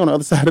producer, and he on the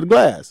other side of the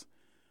glass.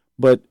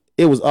 But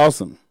it was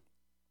awesome.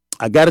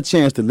 I got a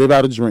chance to live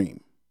out a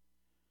dream.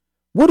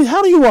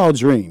 How do you all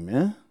dream,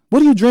 man? What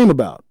do you dream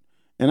about?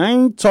 And I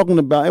ain't talking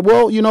about,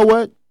 well, you know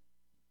what?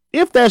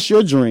 If that's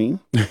your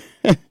dream,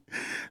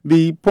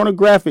 the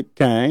pornographic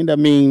kind, I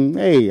mean,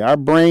 hey, our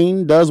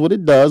brain does what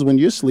it does when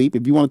you're asleep.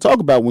 If you want to talk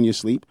about when you're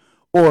asleep,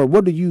 or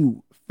what do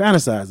you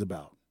fantasize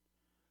about?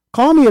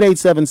 Call me at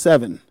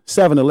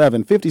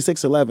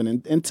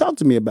 877-711-5611 and talk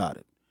to me about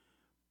it.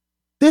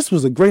 This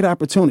was a great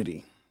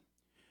opportunity.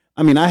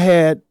 I mean, I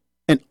had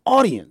an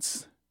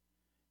audience.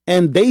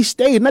 And they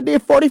stayed, and I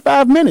did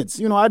 45 minutes.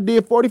 You know, I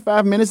did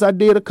 45 minutes. I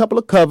did a couple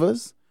of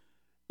covers,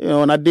 you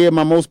know, and I did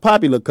my most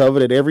popular cover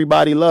that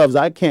everybody loves.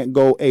 I can't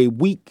go a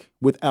week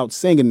without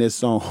singing this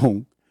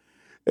song.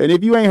 And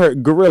if you ain't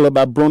heard Gorilla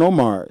by Bruno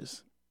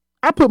Mars,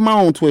 I put my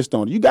own twist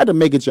on it. You got to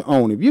make it your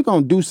own. If you're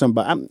going to do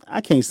somebody,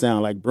 I can't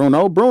sound like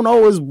Bruno.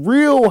 Bruno is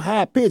real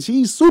high pitch.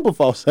 He's super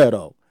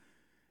falsetto.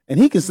 And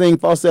he can sing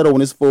falsetto in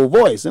his full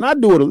voice. And I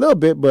do it a little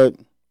bit, but,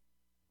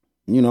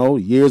 you know,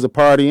 years of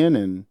partying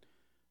and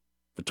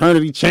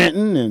fraternity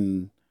chanting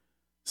and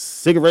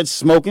cigarette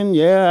smoking.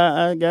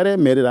 Yeah, I got to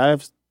admit it.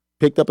 I've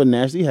picked up a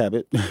nasty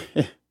habit.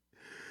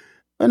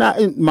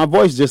 and my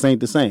voice just ain't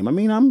the same. I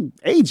mean, I'm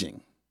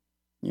aging.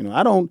 You know,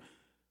 I don't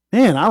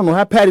know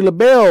how Patti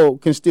LaBelle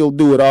can still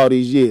do it all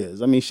these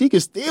years. I mean, she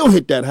can still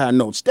hit that high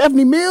note.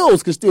 Stephanie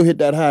Mills can still hit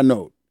that high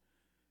note.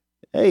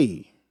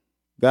 Hey,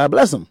 God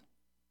bless them.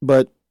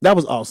 But that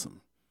was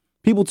awesome.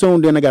 People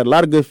tuned in. I got a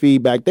lot of good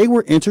feedback. They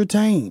were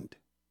entertained.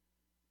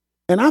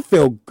 And I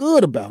felt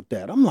good about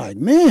that. I'm like,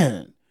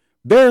 man,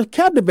 they're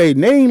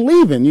captivating. They ain't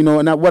leaving, you know.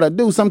 And what I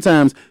do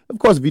sometimes, of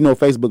course, if you know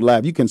Facebook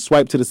Live, you can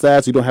swipe to the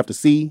side so you don't have to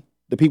see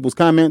the people's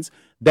comments.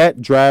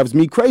 That drives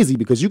me crazy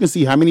because you can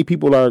see how many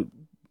people are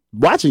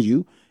watching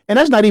you. And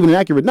that's not even an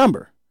accurate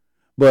number.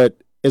 But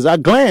as I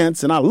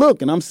glance and I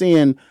look and I'm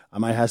seeing I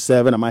might have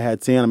 7, I might have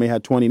 10, I may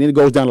have 20, and then it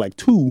goes down to like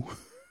 2.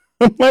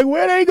 I'm like,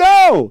 where'd they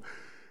go?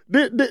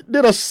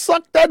 Did I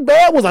suck that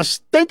bad? Was I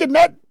stinking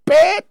that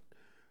bad?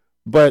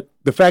 But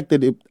the fact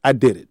that I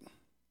did it,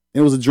 it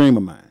was a dream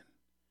of mine.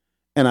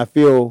 And I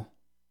feel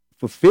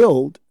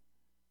fulfilled,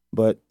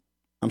 but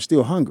I'm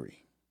still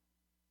hungry.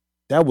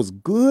 That was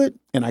good,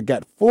 and I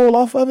got full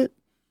off of it,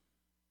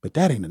 but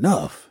that ain't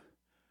enough.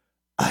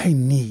 I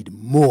need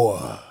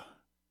more.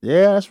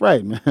 Yeah, that's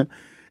right, man.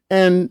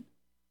 And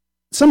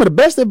some of the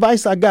best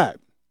advice I got,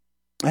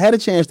 I had a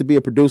chance to be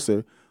a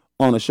producer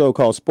on a show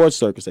called Sports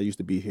Circus that used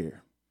to be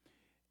here.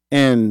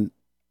 And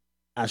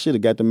I should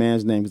have got the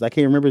man's name because I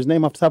can't remember his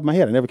name off the top of my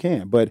head. I never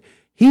can. But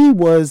he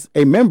was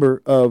a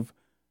member of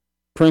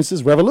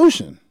Prince's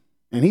Revolution.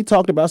 And he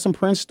talked about some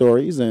Prince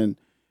stories. And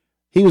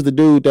he was the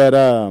dude that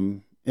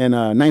in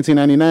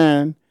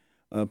 1999,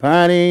 a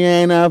party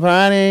ain't a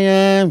party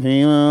and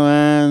people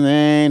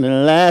ain't the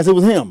last. It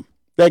was him,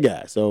 that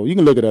guy. So you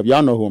can look it up.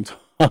 Y'all know who I'm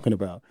talking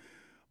about.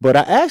 But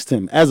I asked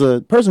him, as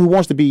a person who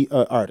wants to be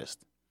an artist,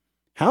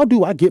 how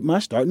do I get my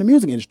start in the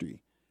music industry?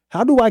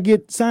 How do I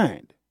get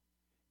signed?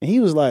 And he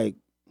was like,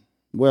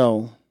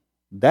 well,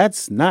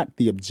 that's not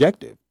the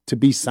objective. To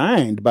be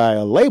signed by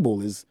a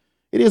label it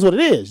is what it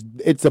is.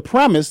 It's a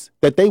promise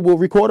that they will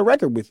record a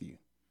record with you.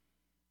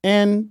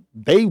 And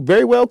they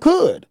very well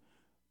could.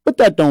 But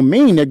that don't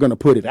mean they're going to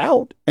put it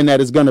out and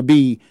that it's going to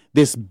be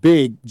this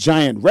big,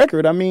 giant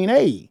record. I mean,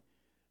 hey,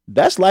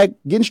 that's like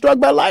getting struck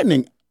by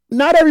lightning.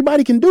 Not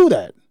everybody can do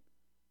that.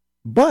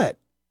 But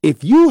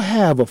if you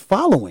have a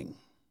following,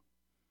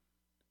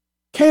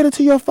 cater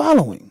to your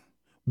following.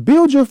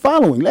 Build your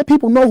following. Let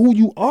people know who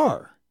you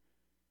are.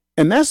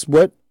 And that's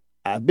what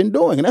I've been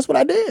doing. And that's what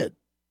I did.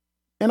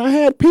 And I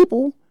had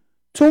people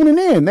tuning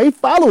in. They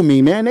follow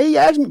me, man. They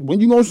ask me, when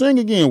you going to sing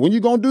again? When you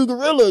going to do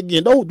Gorilla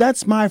again? Oh,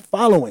 that's my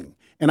following.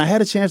 And I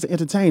had a chance to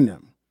entertain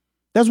them.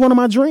 That's one of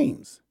my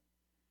dreams.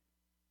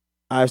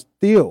 I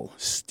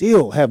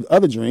still have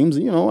other dreams.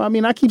 You know, I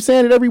mean, I keep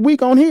saying it every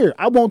week on here.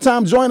 I want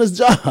Tom Joyner's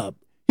job.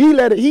 He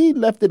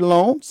left it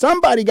alone.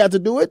 Somebody got to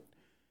do it.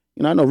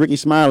 You know, I know Ricky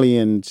Smiley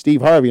and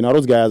Steve Harvey and all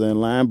those guys are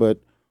in line,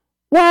 but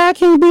why I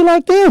can't be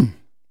like them?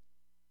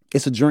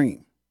 It's a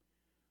dream.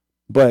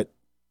 But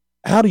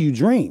how do you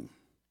dream?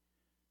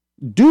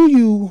 Do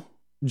you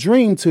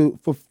dream to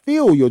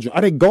fulfill your dream?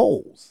 Are they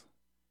goals?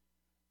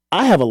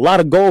 I have a lot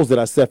of goals that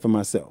I set for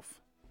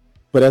myself.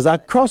 But as I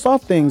cross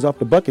off things off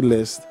the bucket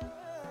list,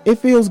 it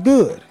feels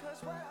good.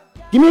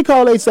 Give me a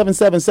call,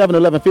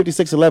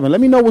 877-711-5611.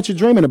 Let me know what you're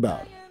dreaming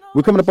about.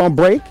 We're coming up on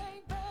break.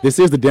 This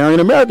is the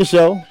Daring America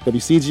Show,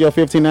 WCGO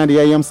 1590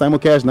 AM,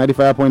 simulcast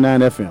 95.9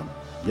 FM.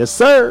 Yes,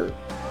 sir.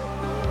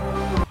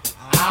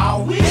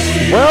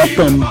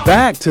 Welcome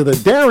back to the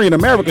Daring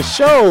America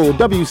Show,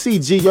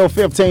 WCGO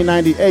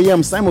 1590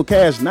 AM,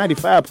 simulcast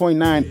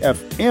 95.9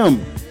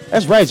 FM.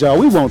 That's right, y'all.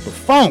 We want the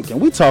funk, and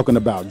we talking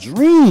about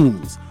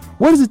dreams.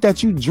 What is it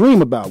that you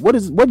dream about?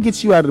 What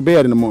gets you out of the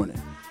bed in the morning?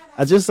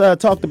 I just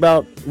talked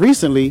about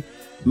recently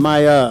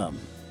my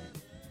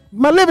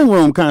living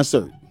room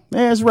concert.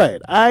 That's right.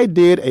 I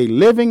did a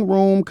living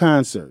room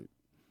concert.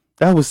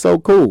 That was so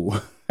cool.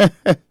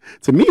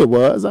 To me, it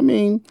was. I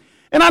mean,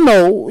 and I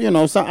know, you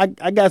know, so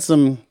I got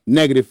some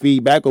negative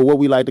feedback, or what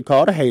we like to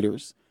call the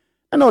haters.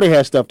 I know they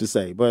had stuff to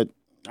say, but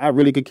I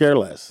really could care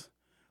less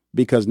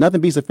because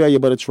nothing beats a failure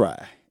but a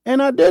try.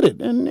 And I did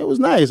it, and it was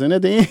nice. And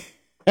at the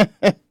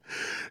end,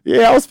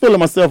 yeah, I was feeling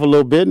myself a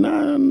little bit, and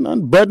I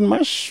unbuttoned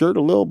my shirt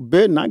a little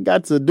bit, and I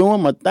got to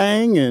doing my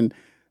thing. And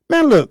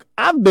man, look,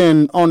 I've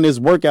been on this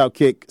workout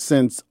kick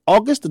since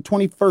August the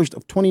 21st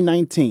of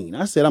 2019.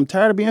 I said, I'm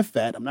tired of being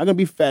fat. I'm not going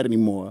to be fat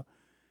anymore.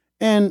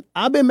 And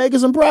I've been making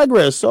some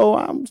progress. So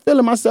I'm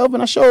feeling myself,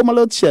 and I showed my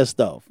little chest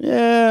off.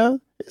 Yeah,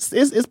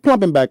 it's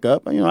plumping back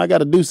up. You know, I got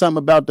to do something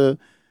about the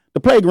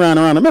playground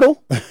around the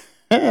middle.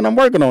 And I'm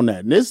working on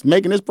that. And it's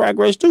making this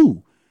progress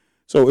too.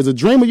 So it's a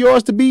dream of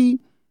yours to be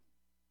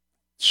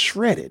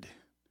shredded.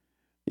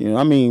 You know,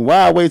 I mean,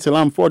 why wait till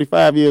I'm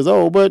 45 years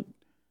old? But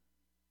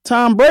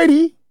Tom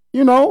Brady,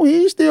 you know,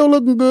 he's still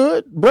looking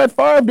good. Brett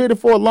Favre did it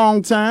for a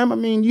long time. I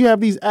mean, you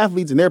have these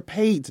athletes and they're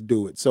paid to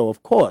do it. So,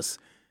 of course,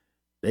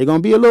 they're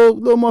going to be a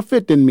little more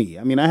fit than me.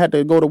 I mean, I had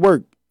to go to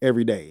work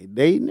every day.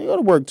 They go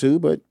to work too,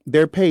 but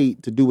they're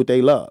paid to do what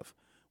they love,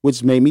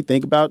 which made me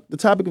think about the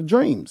topic of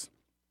dreams.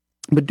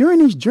 But during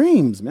these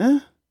dreams,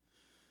 man,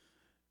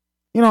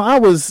 you know, I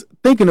was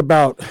thinking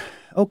about,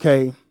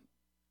 okay,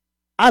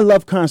 I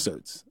love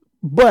concerts,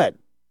 but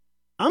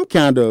I'm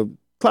kind of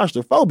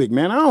claustrophobic,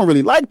 man. I don't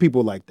really like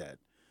people like that.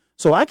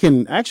 So I've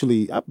been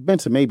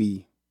to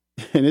maybe,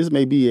 and this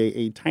may be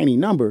a tiny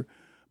number,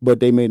 but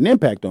they made an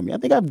impact on me. I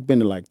think I've been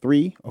to like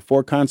 3 or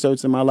 4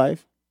 concerts in my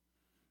life.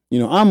 You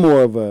know, I'm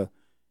more of an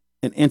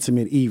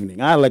intimate evening.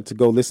 I like to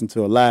go listen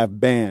to a live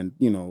band,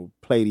 you know,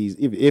 play these.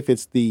 If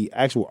it's the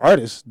actual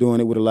artist doing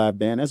it with a live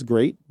band, that's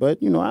great.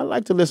 But, you know, I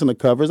like to listen to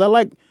covers.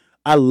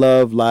 I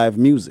love live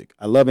music.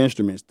 I love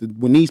instruments.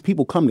 When these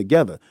people come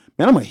together,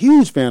 man, I'm a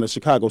huge fan of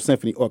Chicago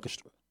Symphony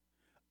Orchestra.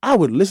 I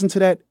would listen to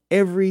that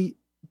every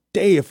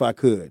day if I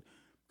could.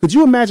 Could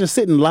you imagine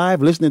sitting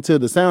live listening to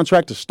the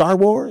soundtrack to Star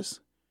Wars?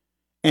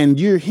 And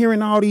you're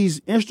hearing all these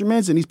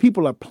instruments and these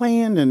people are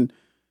playing, and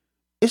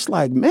it's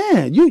like,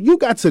 man, you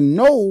got to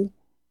know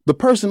the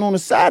person on the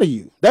side of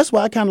you. That's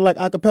why I kind of like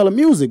a cappella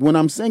music. When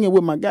I'm singing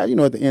with my guy, you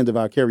know, at the end of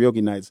our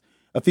karaoke nights,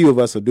 a few of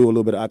us will do a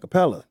little bit of a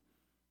cappella.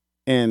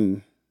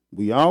 And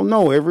we all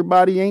know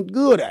everybody ain't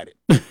good at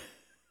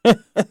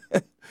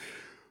it.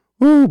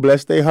 Ooh,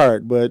 bless their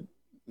heart. But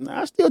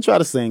I still try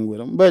to sing with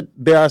them. But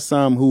there are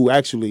some who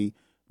actually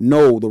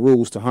know the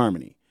rules to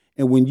harmony.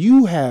 And when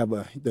you have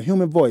the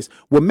human voice,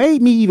 what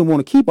made me even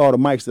want to keep all the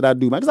mics that I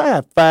do, because I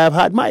have 5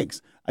 hot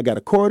mics. I got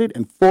a corded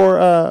and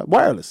 4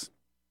 wireless.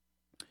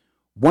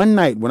 One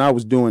night when I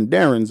was doing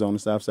Darren's on the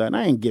South Side, and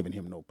I ain't giving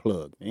him no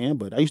plug, man,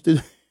 but I used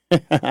to,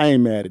 I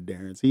ain't mad at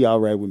Darren's. He all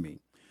right with me.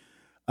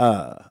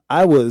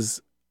 I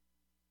was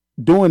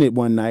doing it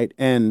one night,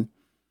 and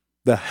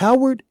the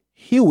Howard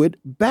Hewitt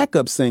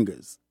backup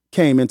singers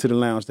came into the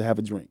lounge to have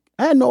a drink.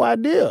 I had no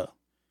idea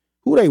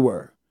who they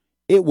were.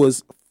 It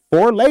was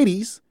 4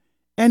 ladies,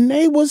 and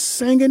they was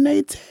singing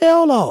their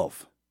tail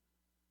off.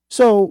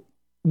 So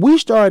we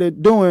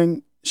started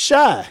doing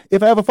Shy,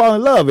 If I Ever Fall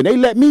in Love, and they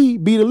let me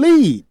be the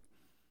lead.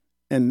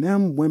 And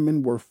them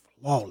women were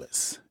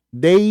flawless.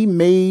 They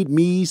made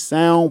me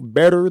sound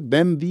better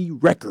than the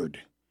record.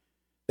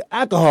 The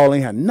alcohol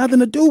ain't had nothing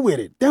to do with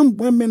it. Them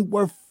women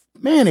were,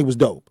 man, it was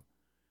dope.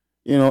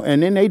 You know,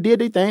 and then they did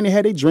their thing. They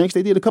had their drinks.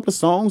 They did a couple of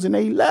songs, and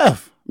they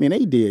left. I mean,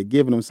 they did,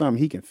 giving him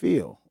something he can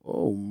feel.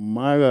 Oh,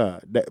 my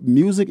God. That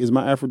music is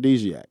my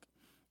aphrodisiac.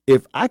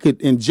 If I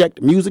could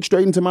inject music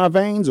straight into my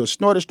veins or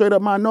snort it straight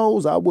up my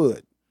nose, I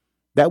would.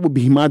 That would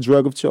be my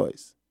drug of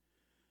choice.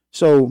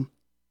 So,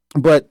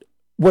 but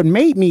what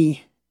made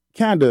me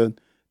kind of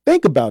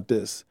think about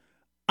this,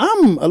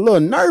 I'm a little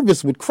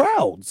nervous with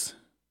crowds.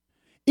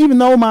 Even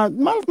though my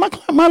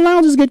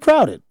lounges get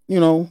crowded, you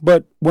know,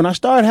 but when I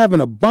start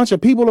having a bunch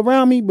of people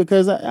around me,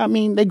 because I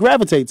mean, they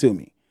gravitate to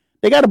me.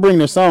 They got to bring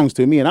their songs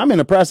to me, and I'm in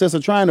the process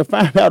of trying to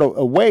find out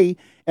a way,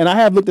 and I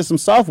have looked at some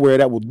software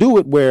that will do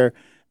it where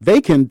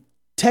they can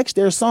text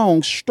their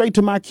songs straight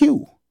to my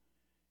queue.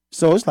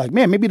 So it's like,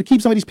 man, maybe to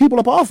keep some of these people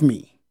up off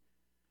me.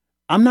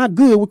 I'm not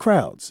good with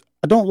crowds.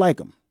 I don't like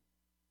them.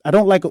 I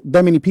don't like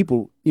that many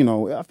people, you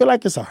know. I feel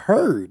like it's a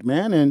herd,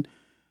 man, and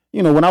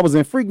you know, when I was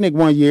in Freaknik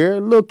one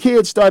year, little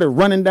kids started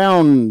running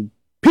down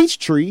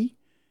Peachtree,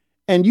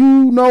 and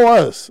you know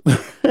us.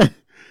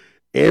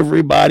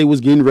 Everybody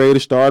was getting ready to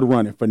start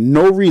running for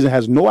no reason,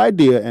 has no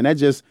idea, and that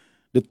just,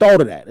 the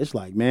thought of that, it's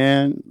like,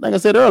 man, like I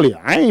said earlier,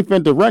 I ain't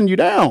finna run you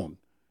down,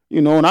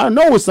 you know, and I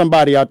know it's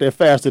somebody out there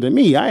faster than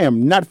me. I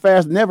am not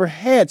fast, never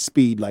had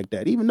speed like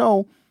that, even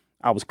though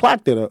I was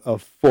clocked at a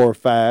 4 or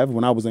 5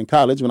 when I was in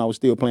college, when I was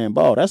still playing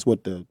ball. That's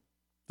what the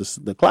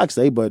clock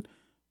say, but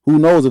who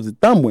knows if the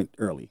thumb went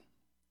early.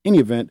 Any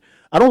event,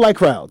 I don't like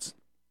crowds.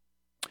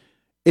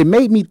 It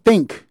made me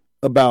think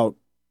about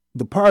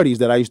the parties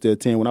that I used to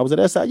attend when I was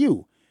at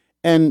SIU.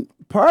 And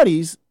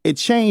parties, it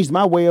changed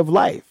my way of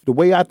life, the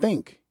way I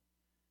think.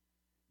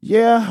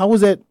 Yeah, I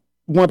was at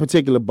one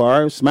particular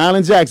bar,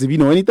 Smiling Jacks. If you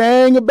know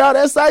anything about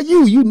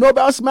SIU, you know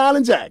about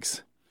Smiling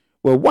Jacks.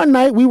 Well, one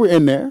night we were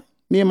in there,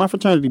 me and my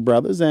fraternity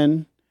brothers,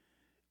 and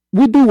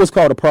we do what's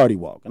called a party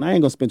walk, and I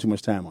ain't going to spend too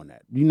much time on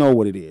that. You know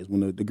what it is. When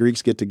the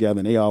Greeks get together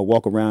and they all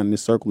walk around in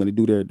this circle and they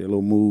do their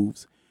little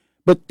moves,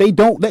 but they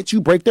don't let you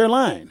break their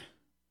line.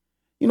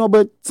 You know,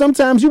 but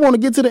sometimes you want to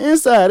get to the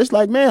inside. It's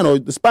like, man, or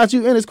the spot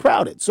you in is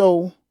crowded.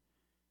 So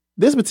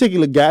this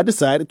particular guy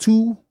decided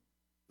to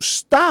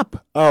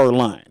stop our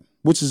line,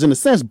 which is in a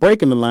sense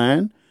breaking the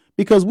line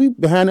because we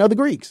behind the other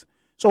Greeks.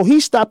 So he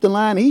stopped the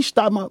line, and he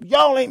stopped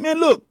y'all ain't, man,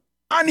 look,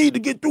 I need to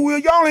get through here.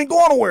 Y'all ain't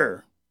going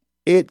nowhere.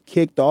 It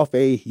kicked off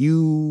a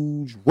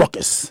huge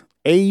ruckus,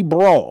 a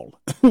brawl.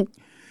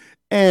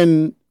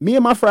 And me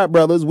and my frat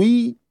brothers,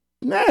 we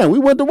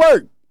went to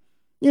work.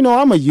 You know,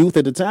 I'm a youth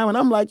at the time, and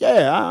I'm like,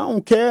 yeah, I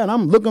don't care. And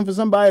I'm looking for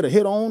somebody to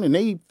hit on, and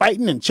they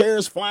fighting and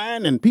chairs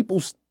flying and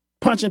people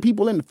punching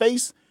people in the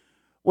face.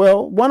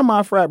 Well, one of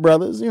my frat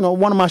brothers, you know,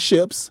 one of my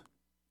ships,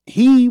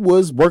 he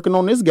was working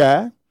on this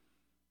guy,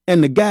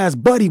 and the guy's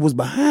buddy was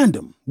behind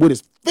him with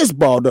his fist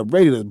balled up,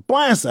 ready to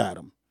blindside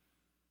him.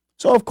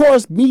 So, of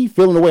course, me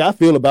feeling the way I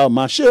feel about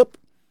my ship,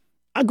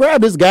 I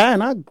grabbed this guy,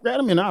 and I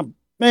grabbed him,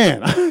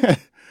 and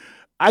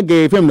I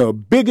gave him the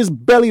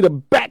biggest belly to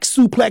back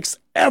suplex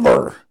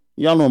ever.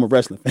 Y'all know I'm a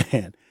wrestling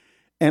fan.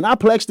 And I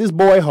plexed this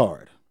boy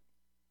hard.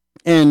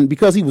 And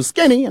because he was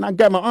skinny, and I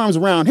got my arms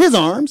around his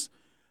arms,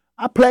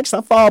 I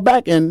fall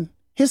back, and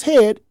his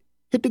head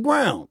hit the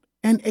ground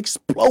and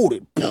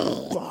exploded.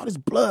 All this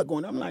blood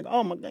going. I'm like,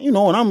 oh, my God. You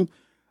know, and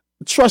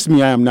trust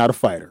me, I am not a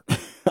fighter.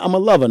 I'm a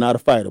lover, not a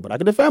fighter, but I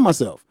can defend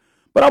myself.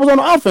 But I was on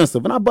the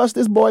offensive, and I bust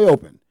this boy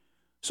open.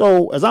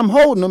 So as I'm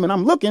holding him and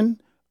I'm looking,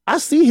 I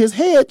see his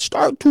head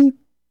start to,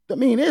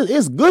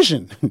 it's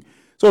gushing.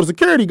 So the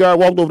security guard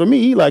walked over to me.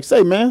 He like,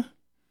 say, man,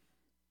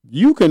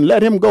 you can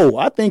let him go.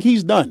 I think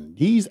he's done.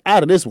 He's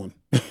out of this one.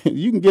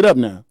 You can get up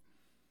now.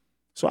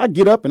 So I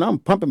get up, and I'm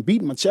pumping,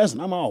 beating my chest,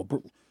 and I'm all,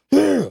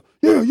 yeah,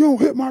 you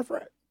don't hit my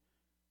frat.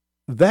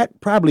 That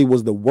probably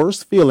was the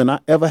worst feeling I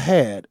ever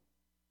had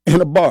in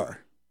a bar.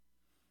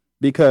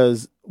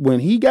 Because when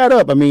he got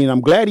up,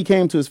 I'm glad he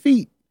came to his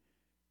feet.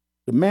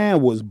 The man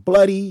was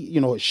bloody.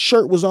 You know, his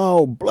shirt was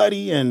all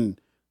bloody and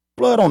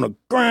blood on the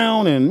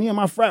ground. And me and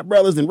my frat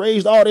brothers and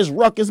raised all this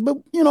ruckus. But,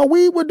 you know,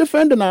 we were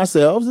defending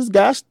ourselves. This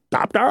guy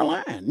stopped our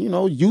line, you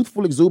know,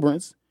 youthful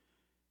exuberance.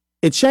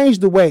 It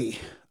changed the way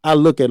I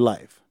look at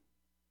life.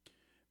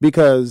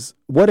 Because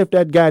what if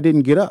that guy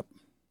didn't get up?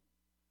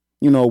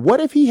 You know, what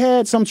if he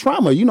had some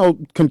trauma? You know,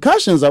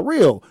 concussions are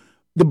real.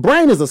 the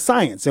brain is a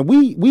science, and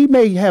we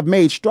may have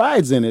made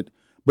strides in it,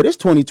 but it's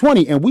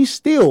 2020, and we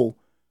still,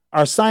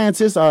 our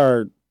scientists,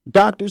 our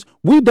doctors,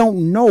 we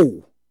don't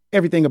know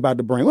everything about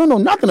the brain. We don't know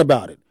nothing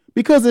about it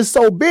because it's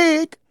so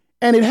big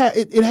and it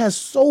has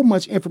so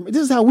much information.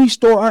 This is how we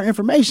store our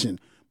information,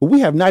 but we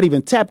have not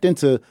even tapped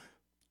into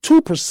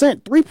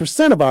 2%,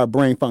 3% of our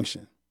brain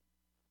function.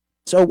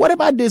 So what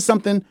if I did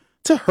something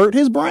to hurt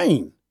his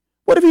brain?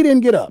 What if he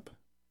didn't get up?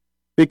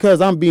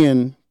 Because I'm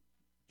being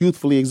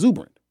youthfully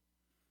exuberant.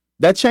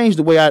 That changed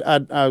the way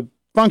I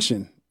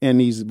function in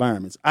these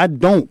environments. I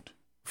don't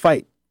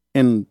fight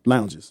in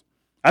lounges.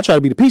 I try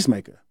to be the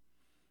peacemaker.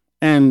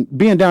 And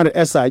being down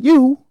at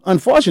SIU,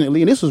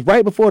 unfortunately, and this was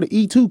right before the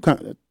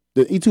E2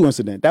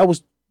 incident, that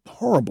was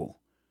horrible,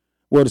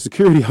 where the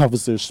security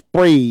officer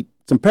sprayed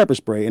some pepper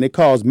spray and it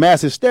caused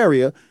mass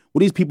hysteria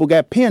where these people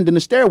got pinned in the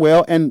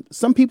stairwell and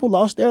some people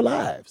lost their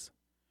lives.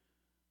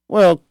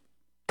 Well,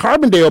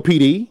 Carbondale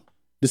PD,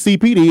 the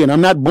CPD, and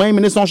I'm not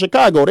blaming this on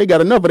Chicago, they got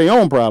enough of their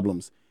own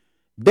problems.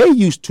 They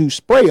used to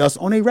spray us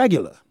on a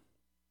regular.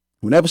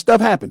 Whenever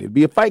stuff happened, it'd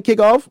be a fight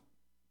kickoff,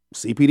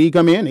 CPD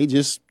come in, they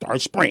just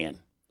start spraying.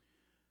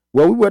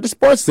 Well, we were at the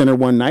sports center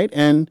one night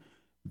and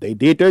they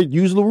did their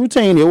usual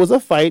routine. It was a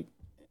fight,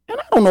 and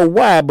I don't know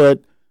why,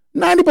 but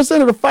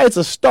 90% of the fights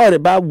are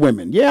started by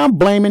women. Yeah, I'm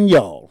blaming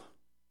y'all.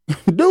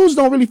 Dudes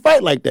don't really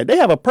fight like that. They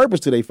have a purpose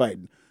to their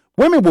fighting.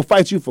 Women will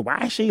fight you for,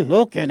 why is she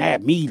looking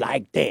at me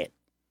like that?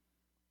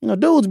 You know,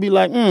 dudes be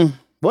like,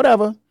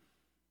 whatever.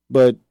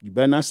 But you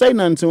better not say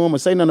nothing to him or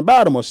say nothing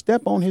about him or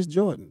step on his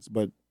Jordans.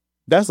 But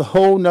that's a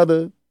whole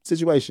nother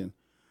situation.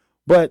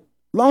 But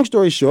long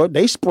story short,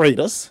 they sprayed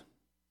us.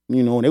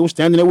 You know, and they were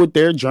standing there with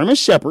their German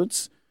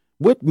shepherds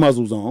with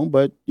muzzles on.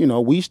 But, you know,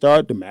 we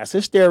started the mass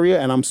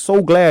hysteria. And I'm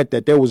so glad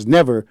that there was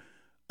never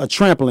a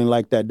trampling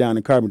like that down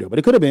in Carbondale. But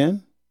it could have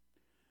been.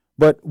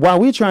 But while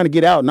we're trying to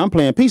get out and I'm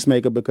playing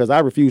peacemaker because I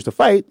refuse to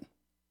fight,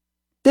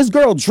 this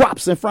girl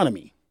drops in front of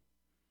me.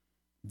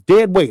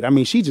 Dead weight. I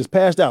mean, she just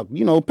passed out.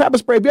 You know, pepper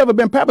spray, if you ever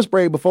been pepper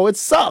sprayed before, it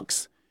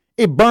sucks.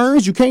 It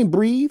burns. You can't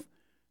breathe.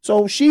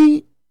 So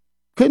she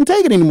couldn't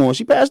take it anymore.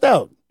 She passed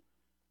out.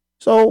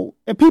 So,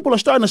 and people are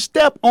starting to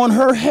step on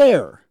her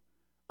hair.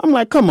 I'm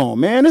like, come on,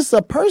 man, this is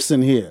a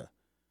person here.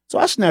 So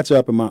I snatch her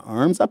up in my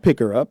arms. I pick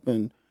her up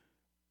and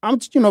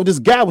this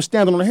guy was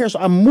standing on her hair. So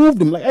I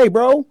moved him like, hey,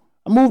 bro,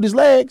 I moved his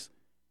legs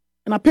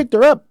and I picked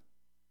her up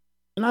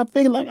and I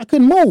figured like I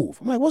couldn't move.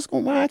 I'm like, what's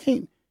going on? I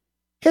can't.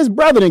 His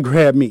brother didn't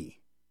grab me.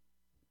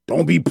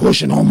 Don't be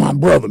pushing on my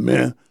brother,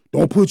 man.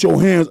 Don't put your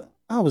hands.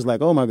 I was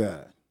like, oh my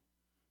God.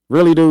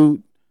 Really,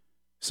 dude?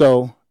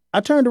 So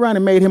I turned around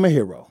and made him a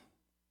hero.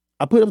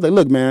 I put him like,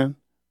 look, man,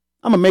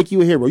 I'm going to make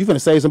you a hero. You're going to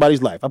save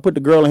somebody's life. I put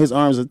the girl in his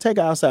arms and take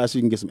her outside so she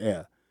can get some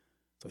air.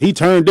 So he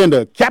turned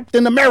into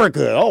Captain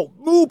America. Oh,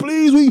 move,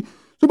 please.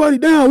 Somebody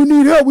down. We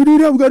need help. We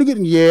got to get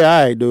in. Yeah,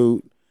 all right,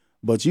 dude.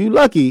 But you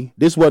lucky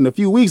this wasn't a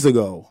few weeks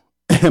ago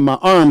and my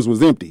arms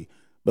was empty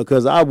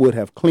because I would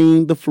have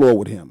cleaned the floor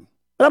with him.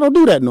 But I don't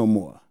do that no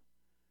more.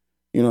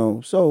 You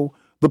know, so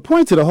the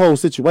point to the whole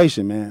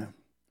situation, man,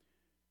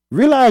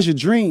 realize your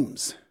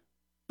dreams,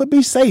 but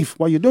be safe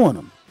while you're doing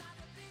them.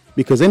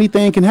 Because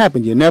anything can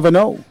happen. You never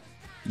know.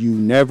 You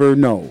never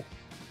know.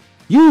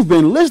 You've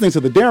been listening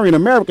to the Daring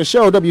America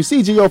Show,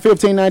 WCGO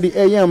 1590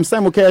 AM,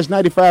 simulcast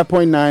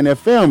 95.9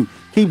 FM.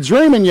 Keep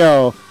dreaming,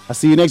 y'all. I'll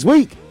see you next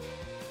week.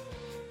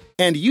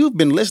 And you've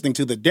been listening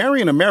to the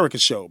Daring America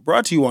Show,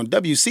 brought to you on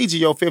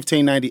WCGO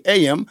 1590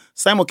 AM,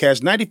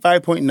 simulcast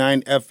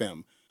 95.9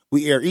 FM.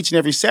 We air each and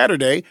every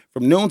Saturday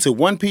from noon to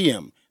 1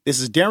 p.m. This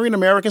is Daring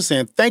America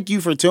saying thank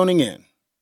you for tuning in.